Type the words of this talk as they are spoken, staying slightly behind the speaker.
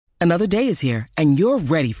Another day is here, and you're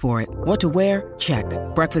ready for it. What to wear? Check.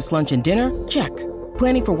 Breakfast, lunch, and dinner? Check.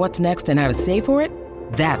 Planning for what's next and how to save for it?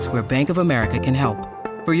 That's where Bank of America can help.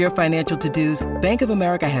 For your financial to-dos, Bank of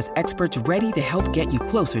America has experts ready to help get you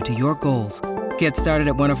closer to your goals. Get started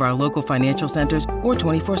at one of our local financial centers or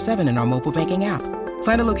 24/7 in our mobile banking app.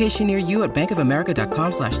 Find a location near you at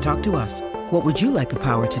bankofamerica.com/talktous. What would you like the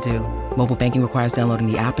power to do? Mobile banking requires downloading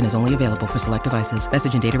the app and is only available for select devices.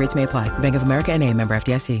 Message and data rates may apply. Bank of America N.A., member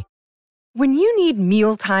FDIC. When you need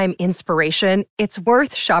mealtime inspiration, it's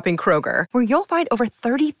worth shopping Kroger, where you'll find over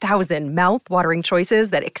 30,000 mouth-watering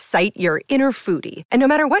choices that excite your inner foodie. And no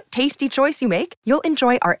matter what tasty choice you make, you'll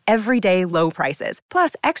enjoy our everyday low prices,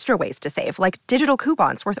 plus extra ways to save, like digital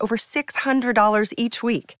coupons worth over $600 each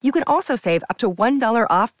week. You can also save up to $1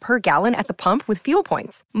 off per gallon at the pump with fuel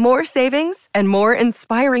points. More savings and more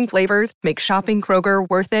inspiring flavors make shopping Kroger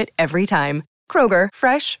worth it every time. Kroger,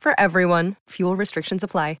 fresh for everyone. Fuel restrictions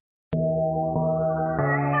apply.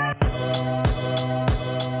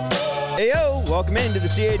 Heyo, welcome into the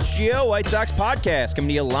CHGO White Sox podcast, coming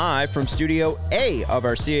to you live from Studio A of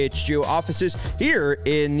our CHGO offices here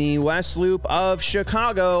in the West Loop of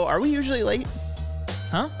Chicago. Are we usually late?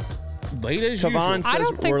 Huh? Late as usual. I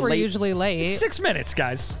don't think we're usually late. 6 minutes,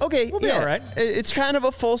 guys. Okay, we'll be all right. It's kind of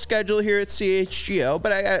a full schedule here at CHGO,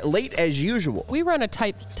 but late as usual. We run a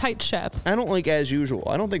tight ship. I don't like as usual.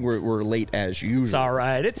 I don't think we're late as usual. It's all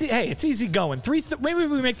right. It's easy going. Maybe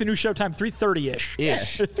we make the new show time 3:30-ish.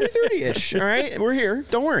 Ish. 3:30-ish. All right, we're here.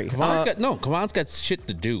 Don't worry. Kavan's got shit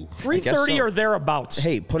to do. 3:30 or thereabouts.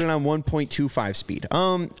 Hey, put it on 1.25 speed.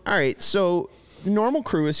 All right, so the normal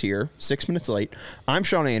crew is here, 6 minutes late. I'm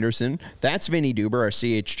Sean Anderson. That's Vinny Duber, our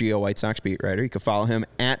CHGO White Sox beat writer. You can follow him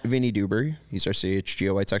at Vinny Duber. He's our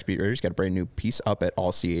CHGO White Sox beat writer. He's got a brand new piece up at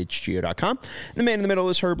allchgo.com. And the man in the middle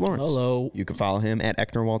is Herb Lawrence. Hello. You can follow him at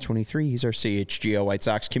Ecknerwall23. He's our CHGO White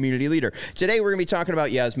Sox community leader. Today we're going to be talking about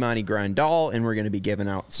Yasmani Grandal, and we're going to be giving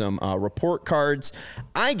out some report cards.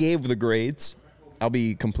 I gave the grades. I'll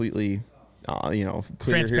be completely clear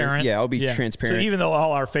transparent. Here. Yeah, I'll be transparent. So even though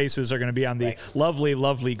all our faces are going to be on the lovely,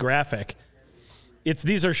 lovely graphic,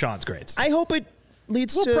 these are Sean's grades. I hope it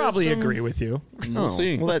leads we'll to probably agree with you. We'll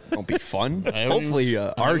see. Well, that won't be fun. Hopefully,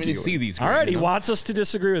 argue. See these grades. All right, he wants us to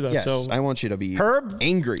disagree with us. Yes, so I want you to be Herb,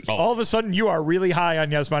 angry. All of a sudden, you are really high on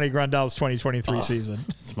Yasmani Grandal's 2023 season.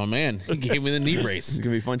 It's my man. He gave me the knee brace. It's going to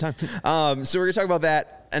be a fun time. So we're going to talk about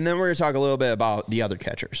that. And then we're going to talk a little bit about the other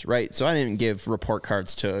catchers, right? So I didn't give report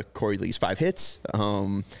cards to Corey Lee's 5 hits.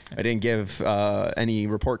 I didn't give any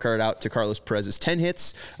report card out to Carlos Perez's 10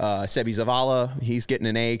 hits. Sebi Zavala, he's getting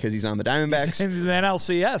an A because he's on the Diamondbacks. He's in the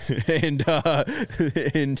NLCS.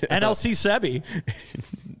 and NLC Sebi.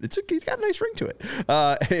 He's got a nice ring to it.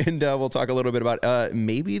 And we'll talk a little bit about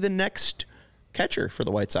maybe the next catcher for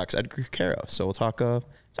the White Sox, Edgar Caro. So we'll talk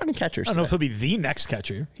talking catchers. I don't know if he'll be the next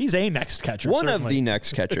catcher. He's a next catcher. One certainly. of the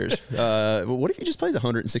next catchers. What if he just plays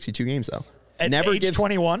 162 games, though? At age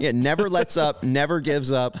 21? Yeah, never lets up, never gives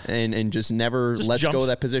up, and just never lets go of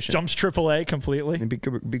that position. Jumps AAA completely.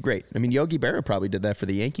 It'd be great. I mean, Yogi Berra probably did that for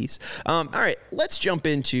the Yankees. All right, let's jump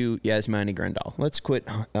into Yasmani Grandal. Let's quit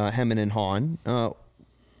hemming and hawing.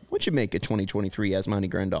 What should make a 2023 Yasmani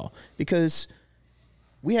Grandal? Because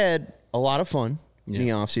we had a lot of fun in the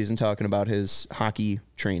offseason talking about his hockey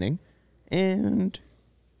training, and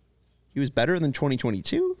he was better than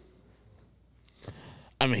 2022.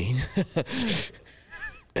 I mean,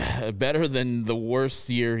 better than the worst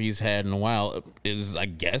year he's had in a while is, I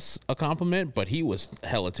guess, a compliment, but he was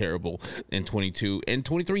hella terrible in 22. In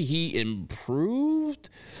 23, he improved,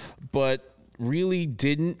 but really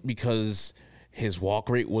didn't because his walk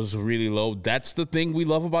rate was really low. That's the thing we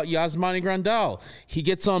love about Yasmani Grandal. He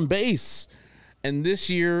gets on base. And this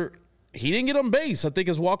year, he didn't get on base. I think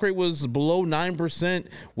his walk rate was below 9%,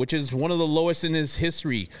 which is one of the lowest in his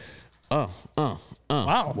history. Wow.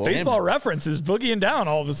 Well, Baseball Reference is boogieing down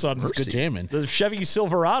all of a sudden. It's good jamming. The Chevy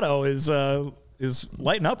Silverado is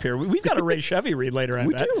lighting up here. We've got a Ray Chevy read later on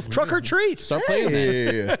that. Truck or treat. Start playing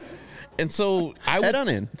that. And so I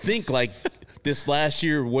would think like this last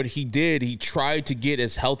year, what he did, he tried to get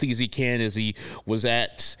as healthy as he can as he was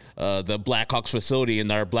at the Blackhawks facility.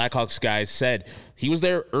 And our Blackhawks guys said he was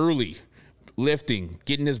there early, lifting,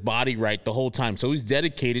 getting his body right the whole time. So he's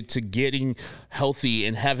dedicated to getting healthy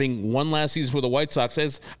and having one last season for the White Sox.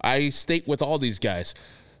 As I state with all these guys,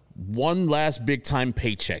 one last big-time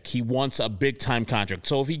paycheck. He wants a big-time contract.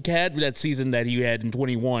 So if he had that season that he had in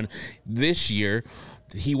 21 this year,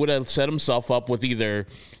 he would have set himself up with either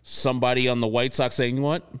somebody on the White Sox saying, you know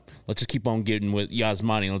what, let's just keep on getting with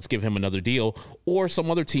Yasmani and let's give him another deal, or some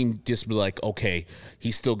other team just be like, okay,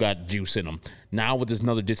 he's still got juice in him. Now with this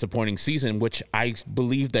another disappointing season, which I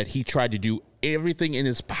believe that he tried to do everything in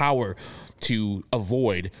his power to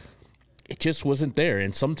avoid, it just wasn't there.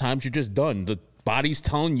 And sometimes you're just done. The body's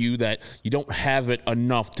telling you that you don't have it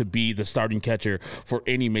enough to be the starting catcher for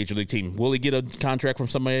any major league team. Will he get a contract from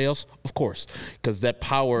somebody else? Of course, because that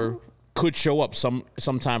power could show up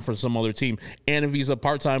sometime for some other team. And if he's a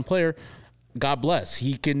part-time player, God bless.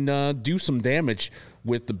 He can do some damage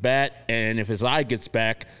with the bat, and if his eye gets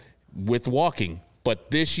back, with walking.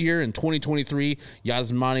 But this year in 2023,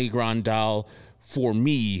 Yasmani Grandal, for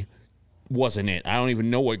me, wasn't it. I don't even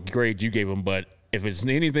know what grade you gave him, but if it's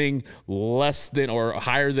anything less than or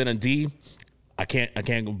higher than a D, I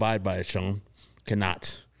can't abide by it, Sean.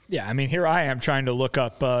 Cannot. Yeah, I mean, here I am trying to look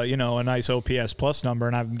up, a nice OPS plus number,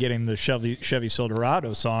 and I'm getting the Chevy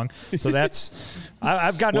Silverado song. So that's,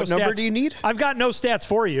 I've got no stats. What number do you need? I've got no stats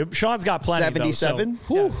for you. Sean's got plenty. 77.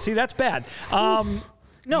 So, yeah, see, that's bad.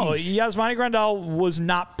 No, Yasmani Grandal was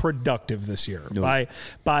not productive this year. No.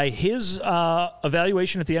 By his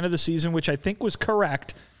evaluation at the end of the season, which I think was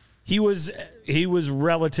correct, he was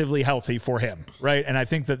relatively healthy for him, right? And I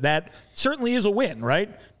think that certainly is a win,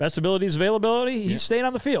 right? Best abilities, availability. He stayed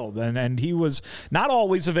on the field, and he was not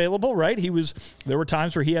always available, right? There were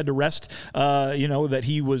times where he had to rest, that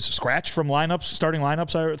he was scratched from starting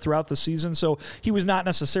lineups throughout the season. So he was not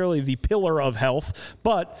necessarily the pillar of health,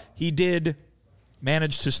 but he did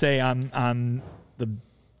manage to stay at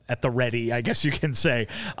the ready, I guess you can say.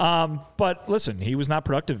 But listen, he was not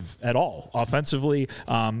productive at all offensively.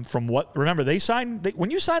 Remember,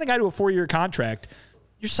 when you sign a guy to a 4-year contract,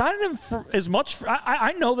 you're signing him for as much.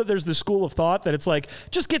 I know that there's this school of thought that it's like,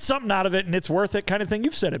 just get something out of it and it's worth it kind of thing.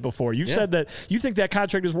 You've said it before. You've said that you think that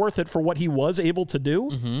contract is worth it for what he was able to do.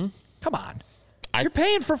 Mm-hmm. Come on. You're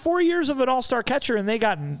paying for 4 years of an all-star catcher, and they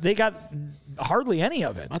got hardly any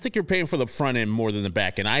of it. I think you're paying for the front end more than the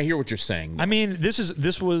back end. I hear what you're saying. I mean,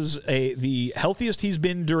 this was the healthiest he's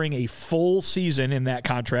been during a full season in that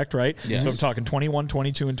contract, right? Yes. So I'm talking 21,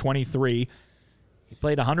 22, and 23. He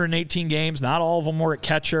played 118 games. Not all of them were at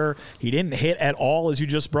catcher. He didn't hit at all, as you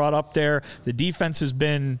just brought up there. The defense has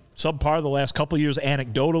been subpar the last couple of years,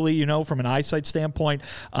 anecdotally, from an eyesight standpoint.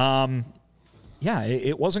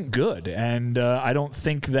 It wasn't good. And I don't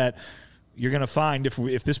think that you're going to find,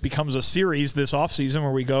 if this becomes a series this offseason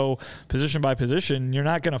where we go position by position, you're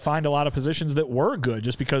not going to find a lot of positions that were good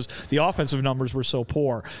just because the offensive numbers were so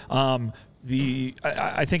poor.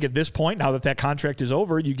 I think at this point, now that contract is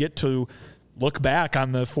over, you get to look back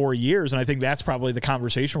on the 4 years, and I think that's probably the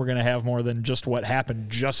conversation we're going to have more than just what happened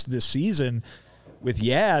just this season with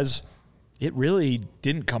Yaz. It really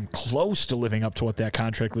didn't come close to living up to what that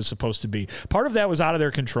contract was supposed to be. Part of that was out of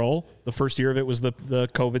their control. The first year of it was the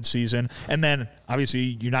COVID season. And then,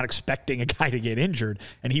 obviously, you're not expecting a guy to get injured.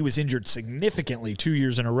 And he was injured significantly 2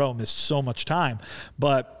 years in a row, missed so much time.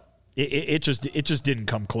 But it just didn't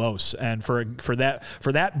come close. And for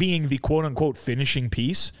that being the quote-unquote finishing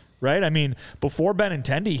piece, right? I mean, before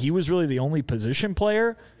Benintendi, he was really the only position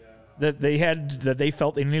player that they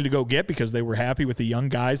felt they needed to go get because they were happy with the young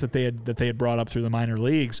guys that they had brought up through the minor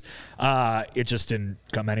leagues. It just didn't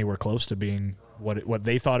come anywhere close to being what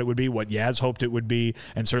they thought it would be, what Yaz hoped it would be,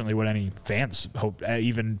 and certainly what any fans hoped,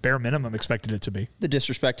 even bare minimum expected it to be. The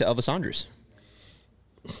disrespect to Elvis Andrus.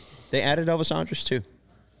 They added Elvis Andrus too.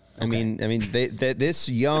 Okay. I mean, this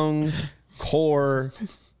young core,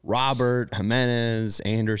 Robert, Jimenez,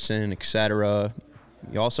 Anderson, etc.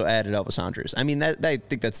 You also added Elvis Andrus. I mean, I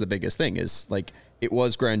think that's the biggest thing is, like, it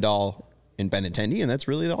was Grandal and Benintendi, and that's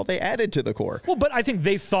really all they added to the core. Well, but I think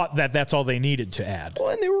they thought that that's all they needed to add. Well,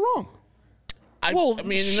 and they were wrong.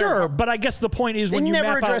 Sure, but I guess the point is when you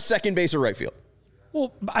never addressed second base or right field.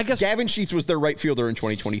 Well, I guess Gavin Sheets was their right fielder in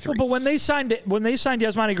 2023. Well, but when they signed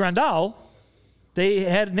Yasmani Grandal, they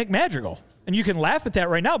had Nick Madrigal, and you can laugh at that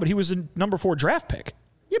right now, but he was a number 4 draft pick.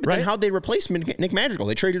 Yeah, but then how'd they replace Nick Madrigal?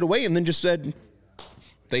 They traded away and then just said,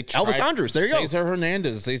 Elvis Andrus, there you go. Cesar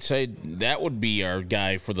Hernandez. They said that would be our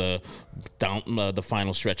guy for the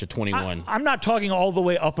final stretch of 21. I'm not talking all the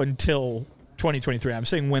way up until 2023. I'm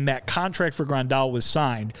saying when that contract for Grandal was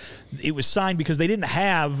signed, it was signed because they didn't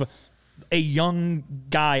have a young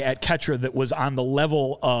guy at catcher that was on the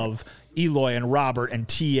level of Eloy and Robert and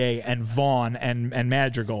TA and Vaughn and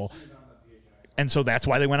Madrigal. And so that's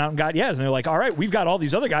why they went out and got Yaz. And they're like, all right, we've got all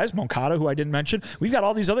these other guys, Moncada, who I didn't mention. We've got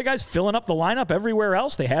all these other guys filling up the lineup everywhere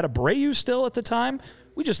else. They had Abreu still at the time.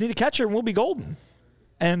 We just need a catcher and we'll be golden.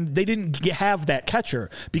 And they didn't have that catcher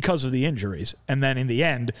because of the injuries. And then in the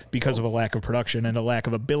end, because of a lack of production and a lack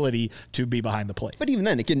of ability to be behind the plate. But even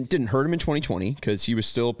then, it didn't hurt him in 2020 because he was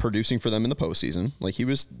still producing for them in the postseason. Like, he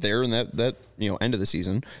was there in that end of the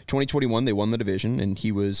season. 2021, they won the division, and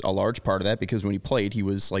he was a large part of that because when he played, he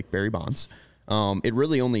was like Barry Bonds. It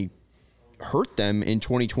really only hurt them in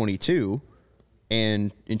 2022.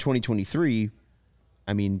 And in 2023,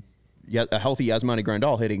 I mean, a healthy Yasmani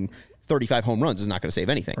Grandal hitting 35 home runs is not going to save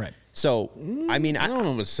anything. Right. So, I mean, I don't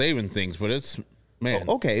know if it's saving things, but it's, man.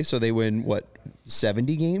 Okay, so they win,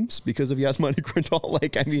 70 games because of Yasmani Grandal?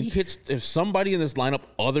 Like, I mean, If somebody in this lineup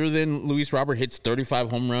other than Luis Robert hits 35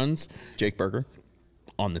 home runs. Jake Berger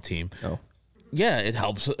on the team. Oh. Yeah, it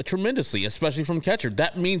helps tremendously, especially from catcher.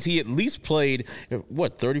 That means he at least played,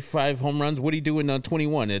 35 home runs? What did he do in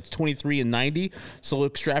 21? It's 23 and 90. So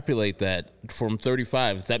extrapolate that from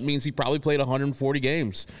 35. That means he probably played 140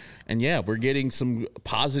 games. And, yeah, we're getting some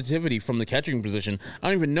positivity from the catching position. I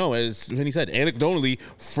don't even know, as Vinny said, anecdotally,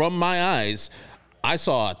 from my eyes, I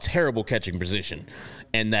saw a terrible catching position.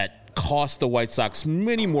 And that cost the White Sox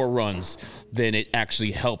many more runs than it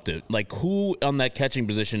actually helped it. Like, who on that catching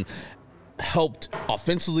position helped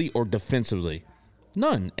offensively or defensively?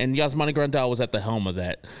 None. And Yasmani Grandal was at the helm of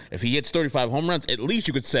that. If he hits 35 home runs, at least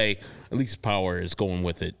you could say, at least power is going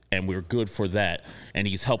with it, and we're good for that. And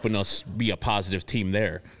he's helping us be a positive team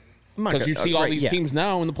there. Because you see all these teams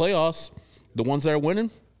now in the playoffs, the ones that are winning,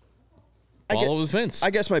 over the fence. I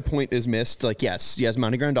guess my point is missed. Like, yes,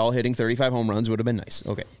 Yasmani Grandal hitting 35 home runs would have been nice.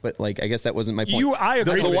 Okay, but like, I guess that wasn't my point. I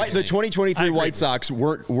agree. The 2023 White Sox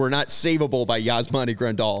were not savable by Yasmani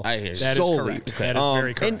Grandal. I hear you. That solely. is correct. That is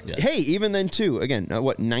very correct. And hey, even then too. Again,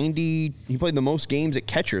 90? He played the most games at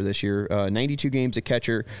catcher this year. 92 games at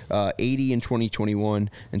catcher, 80 in 2021,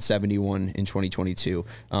 and 71 in 2022.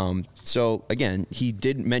 So again, he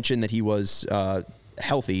did mention that he was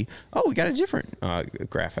healthy. Oh, we got a different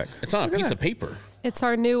graphic. It's on a piece of paper. It's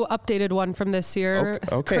our new updated one from this year,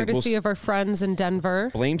 okay. courtesy of our friends in Denver.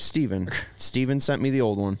 Blame Steven. Steven sent me the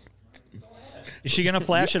old one. Is she going to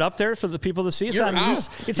flash it up there for the people to see?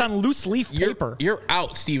 It's on loose leaf paper. You're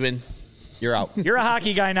out, Steven. You're out. You're a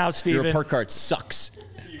hockey guy now, Steven. Your report card sucks.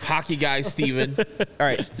 Hockey guy, Steven. All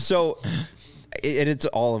right, so it's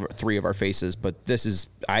all of three of our faces, but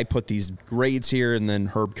I put these grades here, and then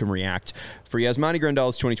Herb can react. For Yasmani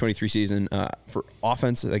Grandal's 2023 season, for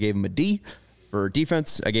offense, I gave him a D. For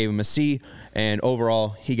defense, I gave him a C. And overall,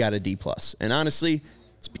 he got a D+. And honestly,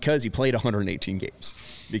 it's because he played 118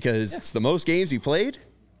 games. Because it's the most games he played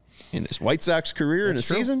in his White Sox career in a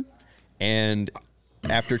season. And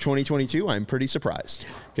after 2022, I'm pretty surprised.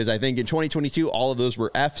 Because I think in 2022, all of those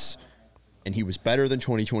were Fs, and he was better than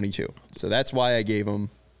 2022. So that's why I gave him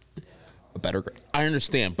a better grade. I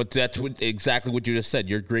understand, but that's exactly what you just said.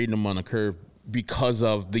 You're grading him on a curve because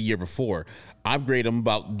of the year before. I've graded him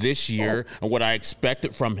about this year and what I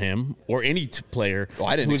expected from him or any player. Well,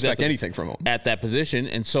 I didn't expect anything from him at that position.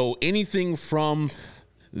 And so anything from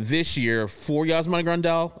this year for Yasmani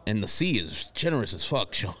Grandal, and the C is generous as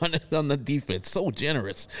fuck, Sean, on the defense. So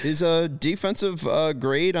generous. His defensive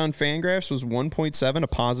grade on Fangraphs was 1.7, a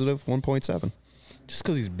positive 1.7. Just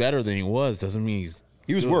because he's better than he was doesn't mean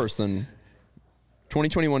he was worse than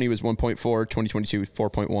 2021. He was 1.4, 2022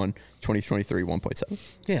 4.1, 2023 1.7.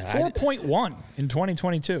 Yeah, 4.1 in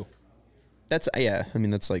 2022. That's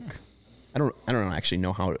that's like, I don't actually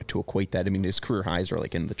know how to equate that. I mean, his career highs are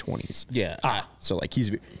like in the 20s. Yeah. So like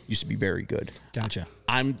he's used to be very good. Gotcha.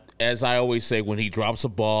 As I always say, when he drops a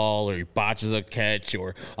ball or he botches a catch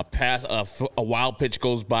or a pass, a wild pitch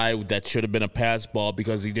goes by that should have been a pass ball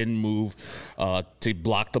because he didn't move to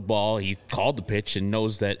block the ball. He called the pitch and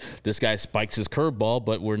knows that this guy spikes his curveball,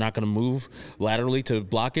 but we're not going to move laterally to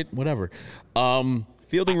block it. Whatever.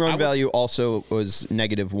 Fielding run value also was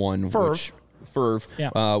 -1,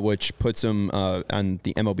 which puts him on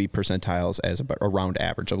the MLB percentiles as around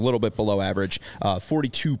average, a little bit below average,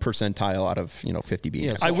 42 percentile out of 50 being.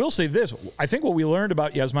 Yeah, I will say this: I think what we learned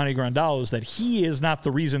about Yasmani Grandal is that he is not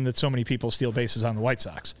the reason that so many people steal bases on the White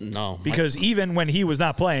Sox. No, because even when he was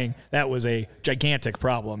not playing, that was a gigantic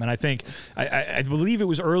problem. And I think I believe it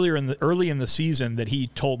was early in the season that he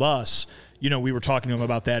told us. We were talking to him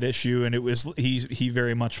about that issue, and it was he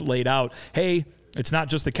very much laid out, hey, it's not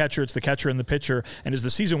just the catcher, it's the catcher and the pitcher. And as the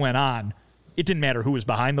season went on, it didn't matter who was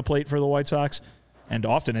behind the plate for the White Sox, and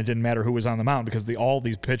often it didn't matter who was on the mound because all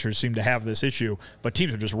these pitchers seemed to have this issue, but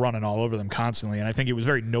teams were just running all over them constantly. And I think it was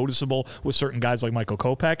very noticeable with certain guys like Michael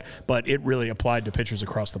Kopech, but it really applied to pitchers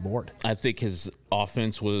across the board. I think his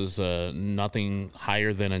offense was nothing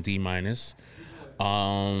higher than a D-. Defense,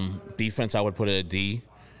 I would put it a D.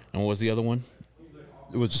 And what was the other one?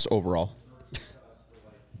 It was just overall.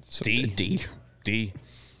 So D.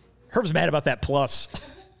 Herb's mad about that plus.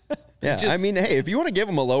 Yeah, I mean, hey, if you want to give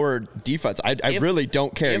him a lower defense, I really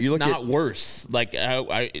don't care. If You look not at worse. Like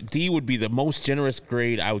D would be the most generous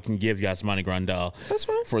grade I can give Yasmani Grandal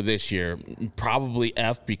for this year. Probably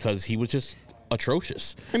F because he was just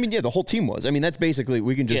atrocious. I mean, yeah, the whole team was. I mean, that's basically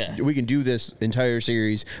we can do this entire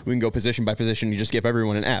series. We can go position by position. You just give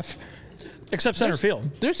everyone an F. Except center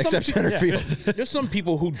field. Field. There's some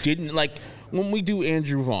people who didn't like when we do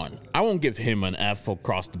Andrew Vaughn. I won't give him an F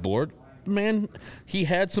across the board. Man, he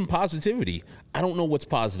had some positivity. I don't know what's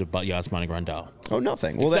positive about Yasmani Grandal. Oh,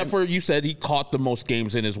 nothing. Well, except for you said he caught the most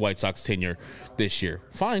games in his White Sox tenure this year.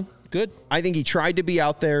 Fine, good. I think he tried to be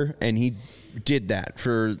out there, and he did that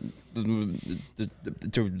for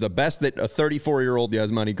the best that a 34-year-old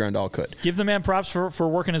Yasmani Grandal could. Give the man props for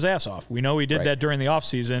working his ass off. We know he did that during the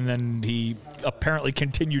offseason, and he apparently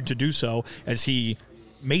continued to do so as he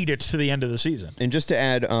made it to the end of the season. And just to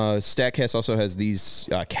add, StatCast also has these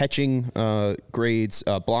catching grades.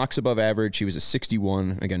 Blocks above average, he was a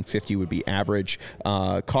 61. Again, 50 would be average.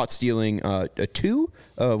 Caught stealing, a 2,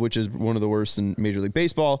 which is one of the worst in Major League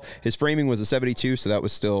Baseball. His framing was a 72, so that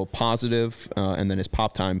was still positive. And then his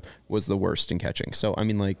pop time was the worst in catching. So, I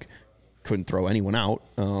mean, like, couldn't throw anyone out.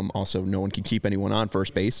 Also, no one can keep anyone on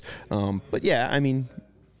first base. But, yeah, I mean...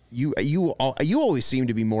 You always seem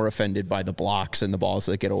to be more offended by the blocks and the balls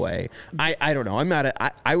that get away. I don't know.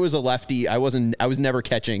 I was a lefty. I was never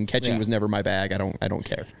catching. Catching was never my bag. I don't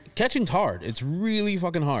care. Catching's hard. It's really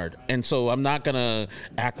fucking hard. And so I'm not gonna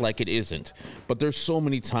act like it isn't. But there's so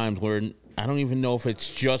many times where I don't even know if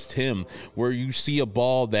it's just him, where you see a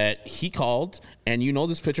ball that he called and you know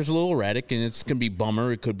this pitcher's a little erratic and it's gonna be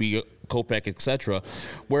Bummer, it could be Kopech, etc.,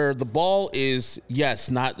 where the ball is,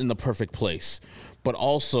 yes, not in the perfect place, but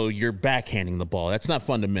also you're backhanding the ball. That's not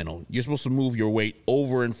fundamental. You're supposed to move your weight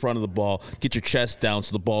over in front of the ball, get your chest down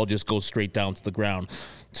so the ball just goes straight down to the ground.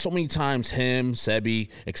 So many times him, Sebi,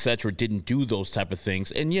 etc. didn't do those type of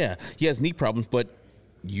things. And yeah, he has knee problems, but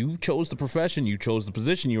you chose the profession, you chose the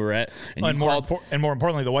position you were at, and more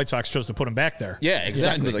importantly, the White Sox chose to put him back there. Yeah,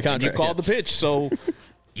 exactly. The contract, and you called the pitch, so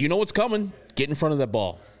you know what's coming. Get in front of that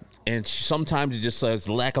ball. And sometimes it just has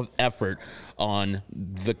lack of effort on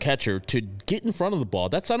the catcher to get in front of the ball.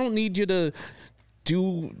 I don't need you to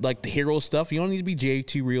do like the hero stuff. You don't need to be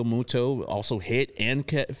JT Realmuto, also hit and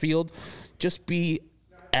field. Just be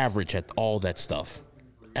average at all that stuff.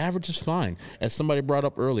 Average is fine. As somebody brought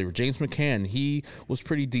up earlier, James McCann, he was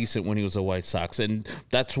pretty decent when he was a White Sox. And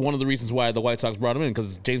that's one of the reasons why the White Sox brought him in,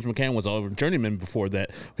 because James McCann was a journeyman before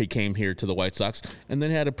that he came here to the White Sox, and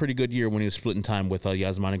then had a pretty good year when he was splitting time with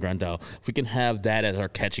Yasmani Grandal. If we can have that as our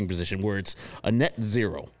catching position, where it's a net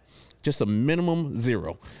 0, just a minimum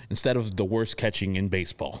 0, instead of the worst catching in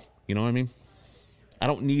baseball. You know what I mean? I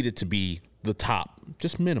don't need it to be the top,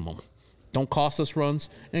 just minimum. Don't cost us runs,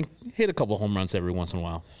 and hit a couple home runs every once in a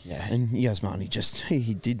while. Yeah, and Yasmani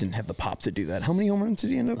he didn't have the pop to do that. How many home runs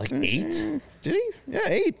did he end up finishing? 8? Did he? Yeah,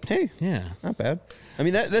 8. Hey, yeah, not bad. I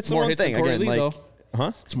mean, that's the more one hits thing. than Corey Again, Lee, like, though.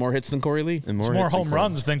 It's more hits than Corey Lee. And it's more home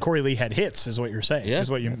runs than Corey Lee had hits, is what you're saying. Yeah. Is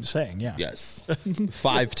what you're saying. Yeah. Yes.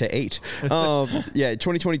 5 to 8.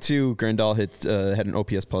 2022, Grandal had an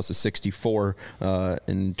OPS plus of 64.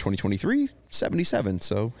 In 2023, 77.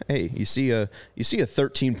 So hey, you see a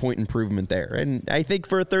 13-point improvement there, and I think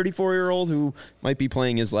for a 34-year-old who might be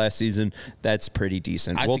playing his last season, that's pretty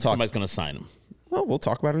decent. I think somebody's going to sign him. Well, we'll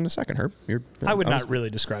talk about it in a second, Herb. I would not really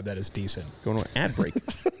describe that as decent. Going to an ad break.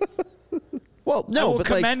 Well, no, I will but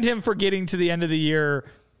commend him for getting to the end of the year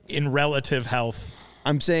in relative health.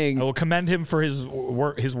 I'm saying I will commend him for his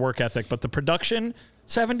work ethic, but the production,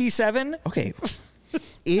 77. Okay,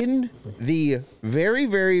 in the very,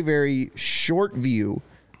 very, very short view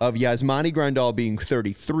of Yasmani Grandal being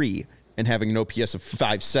 33 and having an OPS of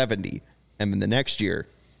 570, and then the next year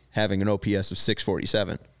having an OPS of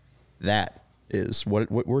 647, that is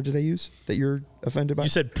what word did I use that you're offended by? You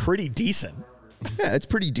said pretty decent. Yeah, it's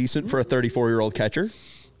pretty decent for a 34-year-old catcher.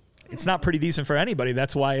 It's not pretty decent for anybody.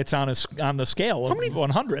 That's why it's on the scale of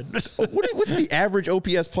 100. What's the average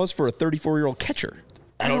OPS plus for a 34-year-ld catcher?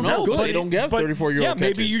 I don't know. But they don't have 34-year-old Yeah, catchers.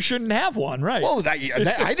 maybe you shouldn't have one, right? Well,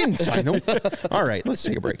 I didn't sign them. All right, let's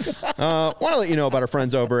take a break. Want to let you know about our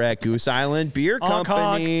friends over at Goose Island Beer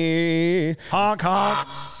Company. Honk, honk.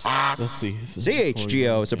 Let's see.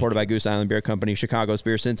 CHGO is supported by Goose Island Beer Company, Chicago's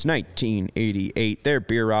beer since 1988. Their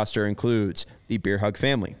beer roster includes the Beer Hug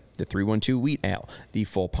family, the 312 Wheat Ale, the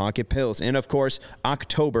Full Pocket Pills, and, of course,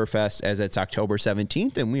 Oktoberfest, as it's October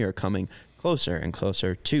 17th, and we are coming closer and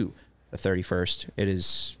closer to the 31st. It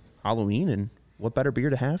is Halloween, and what better beer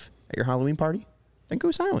to have at your Halloween party then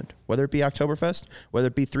Goose Island. Whether it be Oktoberfest, whether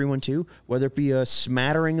it be 312, whether it be a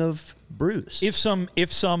smattering of brews. If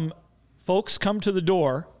some folks come to the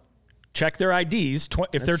door, check their IDs.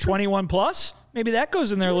 If they're 21 plus, maybe that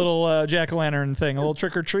goes in their little jack-o'-lantern thing, a little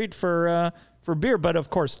trick-or-treat for beer, but of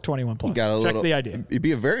course 21 plus. Check the ID. It'd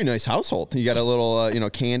be a very nice household. You got a little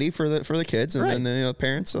candy for the kids, and then the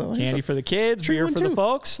parents. Candy for the kids, beer for the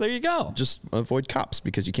folks. There you go. Just avoid cops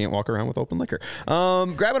because you can't walk around with open liquor.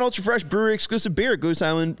 Grab an ultra fresh brewery exclusive beer at Goose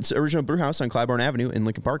Island's original brew house on Clybourne Avenue in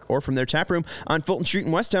Lincoln Park, or from their tap room on Fulton Street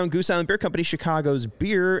in Westtown. Goose Island Beer Company, Chicago's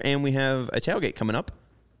beer, and we have a tailgate coming up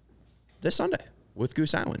this Sunday with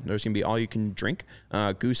Goose Island. There's going to be all you can drink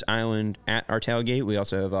Goose Island at our tailgate. We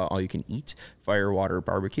also have all you can eat firewater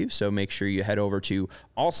barbecue. So make sure you head over to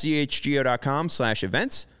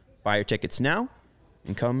allchgo.com/events, buy your tickets now,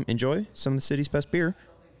 and come enjoy some of the city's best beer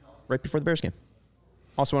right before the Bears game.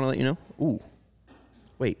 Also want to let you know,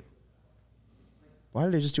 wait, why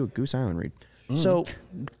did I just do a Goose Island read? So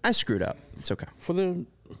I screwed up. It's okay. For the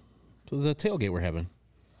tailgate we're having.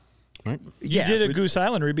 Right? You did a Goose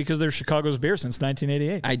Island read because they're Chicago's beer since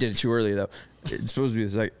 1988. I did it too early, though. It's supposed to be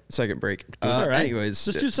the second break. All right. Anyways.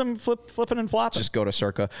 Just do some flipping and flopping. Just go to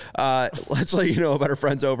Circa. Let's let you know about our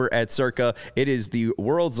friends over at Circa. It is the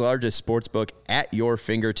world's largest sports book at your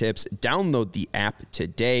fingertips. Download the app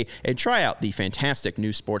today and try out the fantastic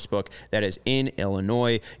new sports book that is in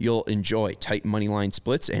Illinois. You'll enjoy tight money line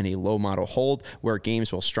splits and a low model hold where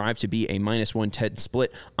games will strive to be a -110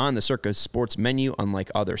 split on the Circa sports menu,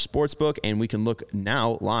 unlike other sports book. And we can look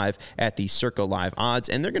now live at the Circa live odds,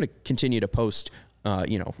 and they're going to continue to post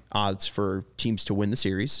odds for teams to win the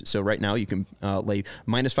series. So right now you can lay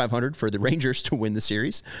 -500 for the Rangers to win the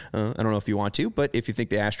series. I don't know if you want to, but if you think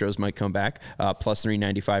the Astros might come back,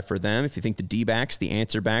 +395 for them. If you think the D-backs, the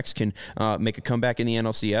answer backs can make a comeback in the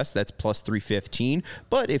NLCS, that's +315.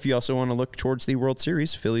 But if you also want to look towards the World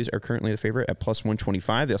Series, Phillies are currently the favorite at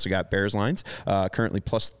 +125. They also got Bears lines, currently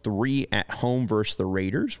 +3 at home versus the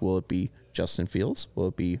Raiders. Will it be Justin Fields? Will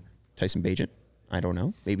it be Tyson Bagent? I don't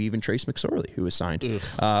know. Maybe even Trace McSorley, who was signed.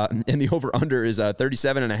 And the over-under is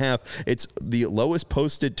 37.5. It's the lowest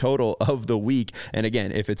posted total of the week. And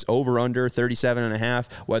again, if it's over-under 37.5,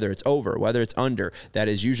 whether it's over, whether it's under, that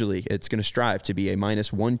is usually, it's going to strive to be a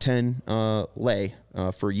 -110 lay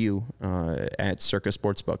for you at Circa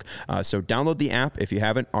Sportsbook. So download the app if you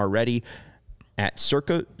haven't already at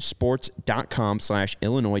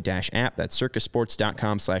circasports.com/Illinois-app. That's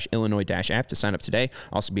circasports.com/Illinois-app to sign up today.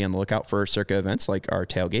 Also be on the lookout for Circa events like our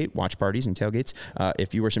tailgate, watch parties, and tailgates.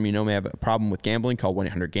 If you or somebody you know may have a problem with gambling, call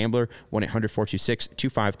 1-800-GAMBLER,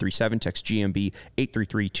 1-800-426-2537, text GMB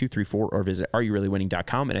 833-234, or visit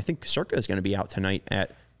areyourreallywinning.com. And I think Circa is going to be out tonight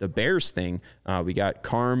at the Bears thing. We got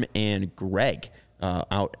Carm and Greg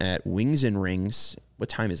out at Wings and Rings. What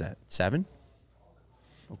time is that? 7?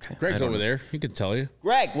 Okay. Greg's over there. He can tell you.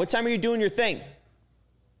 Greg, what time are you doing your thing?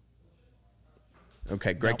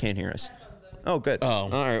 Okay, Greg can't hear us. Oh, good. Oh. All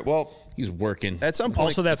right, well. He's working. At some point.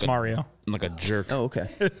 Also, that's Mario. Like a jerk. Oh, okay.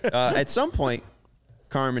 At some point,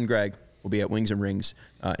 Carm and Greg will be at Wings and Rings,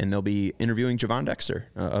 and they'll be interviewing Javon Dexter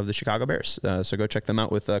of the Chicago Bears. So go check them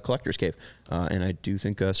out with Collector's Cave. And I do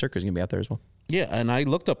think Circa is going to be out there as well. Yeah, and I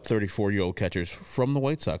looked up 34-year-old catchers from the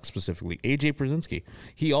White Sox specifically. A.J. Pierzynski.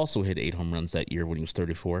 He also hit 8 home runs that year when he was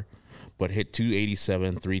 34, but hit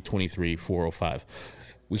 287, 323, 405.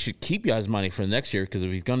 We should keep Yasmani for the next year because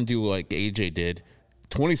if he's going to do like A.J. did,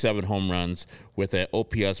 27 home runs with an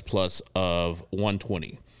OPS plus of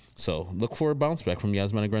 120. So look for a bounce back from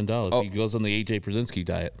Yasmani Grandal if he goes on the A.J. Pierzynski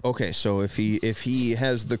diet. Okay, so if he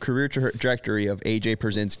has the career trajectory of A.J.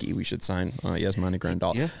 Pierzynski, we should sign Yasmani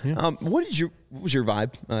Grandal. Yeah. What was your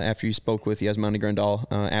vibe after you spoke with Yasmani Grandal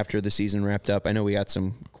after the season wrapped up? I know we got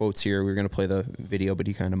some quotes here. We were going to play the video, but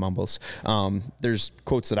he kind of mumbles. There's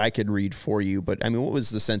quotes that I could read for you, but I mean, what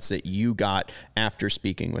was the sense that you got after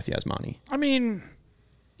speaking with Yasmani? I mean,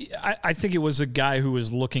 I think it was a guy who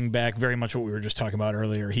was looking back very much what we were just talking about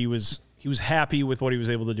earlier. He was happy with what he was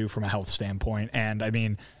able to do from a health standpoint. And I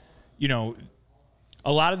mean, a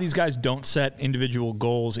lot of these guys don't set individual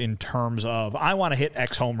goals in terms of, I want to hit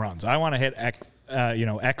X home runs. I want to hit X,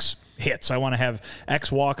 X hits. I want to have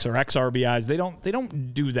X walks or X RBIs. They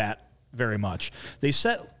don't do that very much. They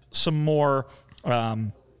set some more,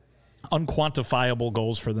 unquantifiable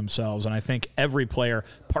goals for themselves, and I think every player,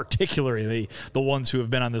 particularly the ones who have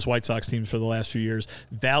been on this White Sox team for the last few years,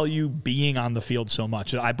 value being on the field so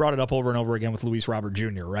much. I brought it up over and over again with Luis Robert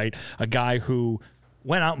Jr., right? A guy who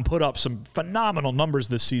went out and put up some phenomenal numbers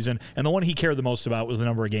this season, and the one he cared the most about was the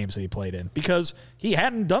number of games that he played in, because he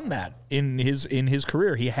hadn't done that in his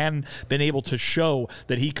career. He hadn't been able to show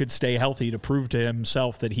that he could stay healthy, to prove to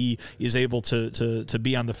himself that he is able to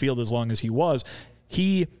be on the field as long as he was.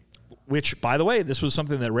 Which, by the way, this was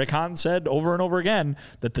something that Rick Hahn said over and over again,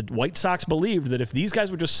 that the White Sox believed that if these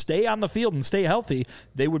guys would just stay on the field and stay healthy,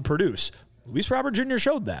 they would produce. Luis Robert Jr.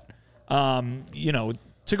 showed that.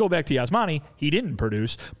 To go back to Yasmani, he didn't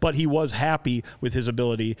produce, but he was happy with his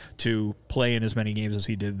ability to play in as many games as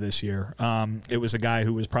he did this year. It was a guy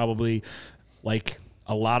who was probably, like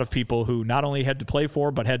a lot of people who not only had to play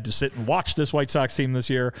for, but had to sit and watch this White Sox team this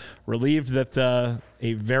year, relieved that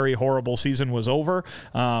a very horrible season was over.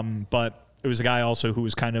 But it was a guy also who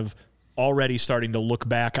was kind of already starting to look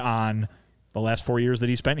back on the last 4 years that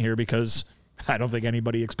he spent here, because I don't think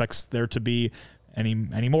anybody expects there to be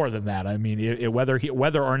any more than that. I mean,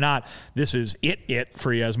 whether or not this is it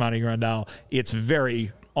for Yasmani Grandal, it's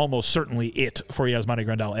very almost certainly it for Yasmani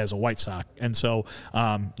Grandal as a White Sox. And so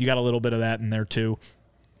you got a little bit of that in there too.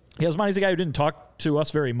 Yasmani's a guy who didn't talk to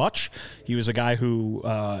us very much. He was a guy who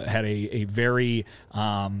had a very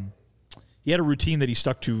he had a routine that he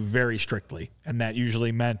stuck to very strictly, and that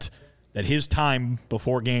usually meant that his time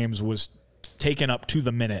before games was taken up to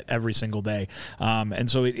the minute every single day.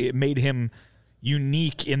 And so it made him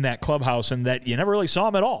unique in that clubhouse, and that you never really saw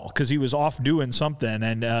him at all because he was off doing something.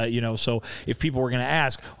 And, so if people were going to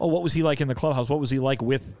ask, what was he like in the clubhouse? What was he like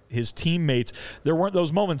with his teammates? There weren't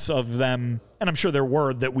those moments of them, and I'm sure there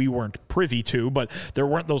were that we weren't privy to, but there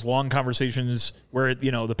weren't those long conversations where,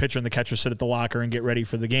 the pitcher and the catcher sit at the locker and get ready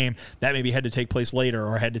for the game. That maybe had to take place later,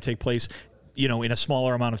 or had to take place, in a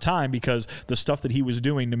smaller amount of time, because the stuff that he was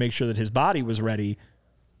doing to make sure that his body was ready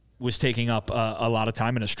was taking up a lot of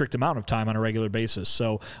time and a strict amount of time on a regular basis.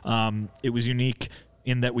 So it was unique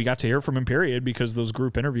in that we got to hear from him, period, because those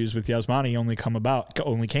group interviews with Yasmani only came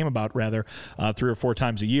about 3 or 4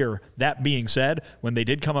 times a year. That being said, when they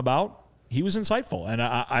did come about, he was insightful. And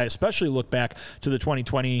I especially look back to the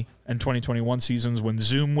 2020 and 2021 seasons when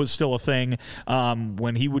Zoom was still a thing.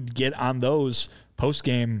 When he would get on those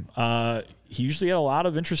post-game, he usually had a lot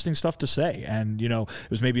of interesting stuff to say. And, it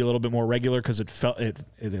was maybe a little bit more regular because it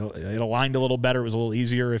aligned a little better. It was a little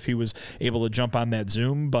easier if he was able to jump on that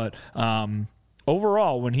Zoom. But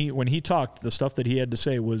overall, when he talked, the stuff that he had to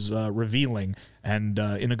say was revealing, and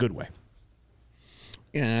in a good way.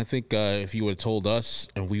 Yeah, and I think if you would have told us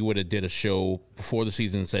and we would have did a show before the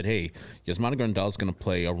season and said, hey, Yasmani Grandal is going to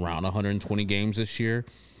play around 120 games this year,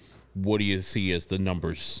 what do you see as the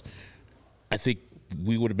numbers? I think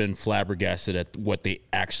we would have been flabbergasted at what they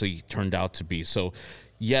actually turned out to be. So,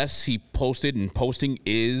 yes, he posted, and posting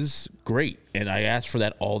is great, and I ask for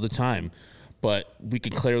that all the time. But we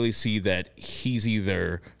can clearly see that he's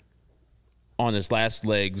either on his last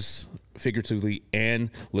legs, figuratively and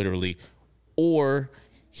literally, or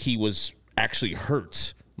he was actually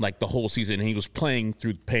hurt like the whole season, and he was playing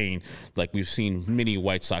through pain like we've seen many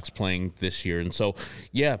White Sox playing this year. And so,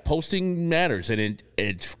 yeah, posting matters, and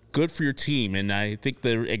it's good for your team. And I think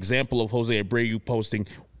the example of Jose Abreu posting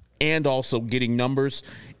and also getting numbers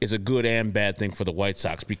is a good and bad thing for the White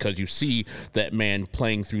Sox, because you see that man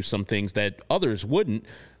playing through some things that others wouldn't,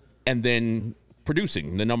 and then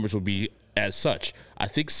producing. The numbers would be as such. I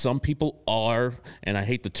think some people are, and I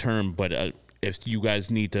hate the term, but if you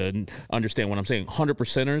guys need to understand what I'm saying,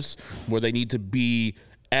 100%ers, where they need to be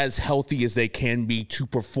as healthy as they can be to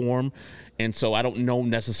perform. And so I don't know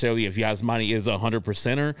necessarily if Yasmani is a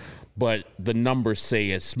 100%er, but the numbers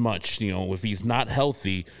say as much. If he's not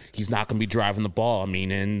healthy, he's not going to be driving the ball. I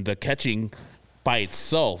mean, and the catching by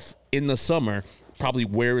itself in the summer probably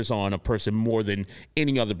wears on a person more than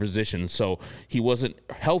any other position. So he wasn't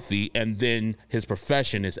healthy, and then his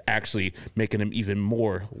profession is actually making him even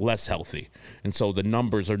more less healthy. And so the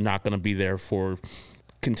numbers are not going to be there for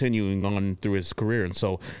continuing on through his career. And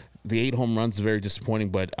so the 8 home runs is very disappointing,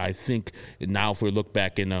 but I think now if we look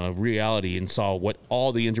back in reality and saw what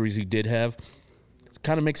all the injuries he did have, it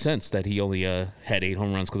kind of makes sense that he only had 8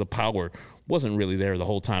 home runs, because the power wasn't really there the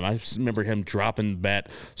whole time. I just remember him dropping the bat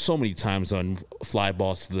so many times on fly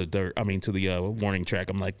balls to the warning track.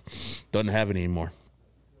 I'm like, doesn't have it anymore.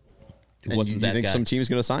 It wasn't that guy. You think some team's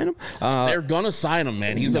going to sign him? They're going to sign him,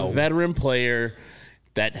 man. He's a veteran player.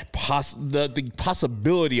 That the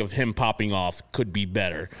possibility of him popping off could be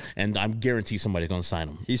better, and I'm guarantee somebody's going to sign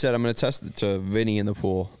him. He said, I'm going to test it to Vinny in the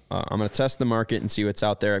pool. I'm going to test the market and see what's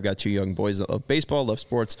out there. I've got 2 young boys that love baseball, love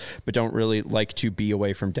sports, but don't really like to be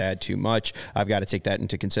away from dad too much. I've got to take that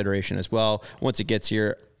into consideration as well. Once it gets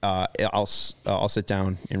here, I'll sit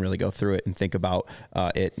down and really go through it and think about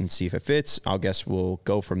it and see if it fits. I'll guess we'll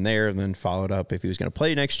go from there and then follow it up if he was going to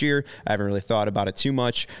play next year. I haven't really thought about it too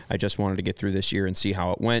much. I just wanted to get through this year and see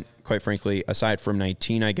how it went. Quite frankly, aside from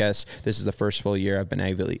 19, I guess, this is the first full year I've been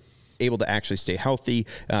able to actually stay healthy.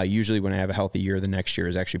 Usually when I have a healthy year, the next year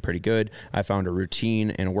is actually pretty good. I found a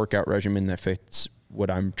routine and a workout regimen that fits what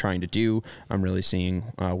I'm trying to do. I'm really seeing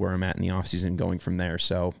where I'm at in the offseason going from there.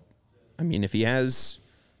 So, I mean, if he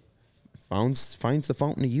finds the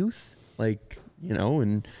fountain of youth,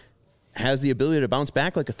 and has the ability to bounce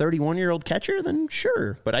back like a 31-year-old catcher, then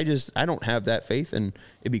sure. But I don't have that faith, and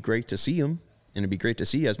it'd be great to see him, and it'd be great to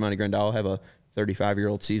see Yasmani Grandal have a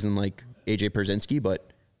 35-year-old season like AJ Pierzynski, but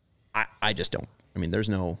I just don't. I mean, there's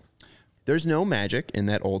no magic in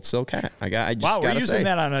that old silk hat. I just wow, we're using using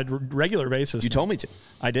that on a regular basis. You told me to.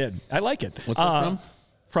 I did. I like it. What's that from?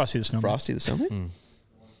 Frosty the Snowman. Frosty the Snowman?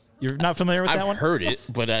 You're not familiar with that one? I've heard it,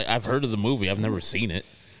 but I've heard of the movie. I've never seen it.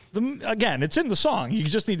 Again, it's in the song. You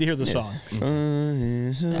just need to hear the song.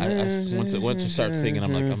 Once you start singing,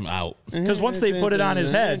 I'm like, I'm out. Because once they put it on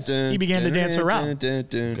his head, he began to dance around.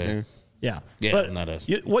 Okay. Yeah. Yeah, but not a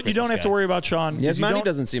what you don't have to worry about, Sean. Yasmani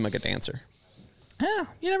doesn't seem like a dancer. Yeah,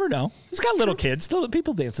 you never know. He's got little kids.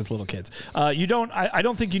 People dance with little kids. I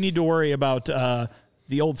don't think you need to worry about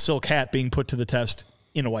the old silk hat being put to the test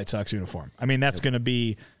in a White Sox uniform. I mean, that's going to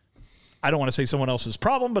be, I don't want to say someone else's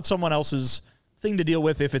problem, but someone else's thing to deal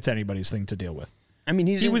with if it's anybody's thing to deal with. I mean,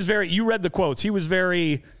 he was very, you read the quotes. He was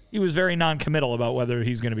very non-committal about whether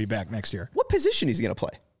he's going to be back next year. What position he's going to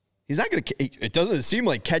play? He's not going to. It doesn't seem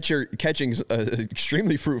like catching's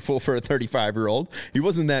extremely fruitful for a 35-year-old. He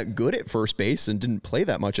wasn't that good at first base and didn't play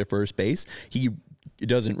that much at first base. He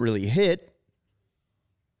doesn't really hit.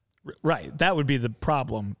 Right. That would be the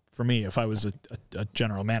problem for me if I was a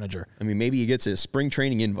general manager. I mean, maybe he gets a spring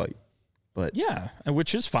training invite, but yeah,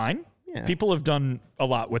 which is fine. Yeah. People have done a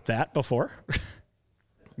lot with that before.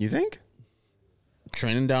 You think?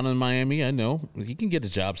 Training down in Miami, I know. He can get a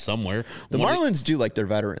job somewhere. The Marlins do like their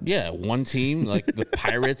veterans. Yeah, one team, like the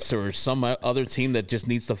Pirates or some other team that just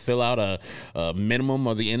needs to fill out a minimum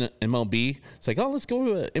of the MLB. It's like, let's go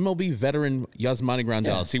to MLB veteran Yasmani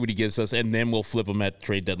Grandal, see what he gives us, and then we'll flip him at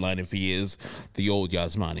trade deadline if he is the old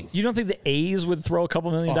Yasmani. You don't think the A's would throw a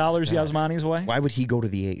couple $1 million Yasmani's way? Why would he go to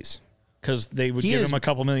the A's? Because they would give him a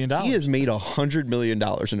couple $1 million. He has made $100 million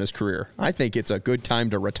in his career. I think it's a good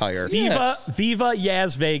time to retire. Viva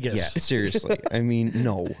Yas Vegas. Yeah, seriously. I mean,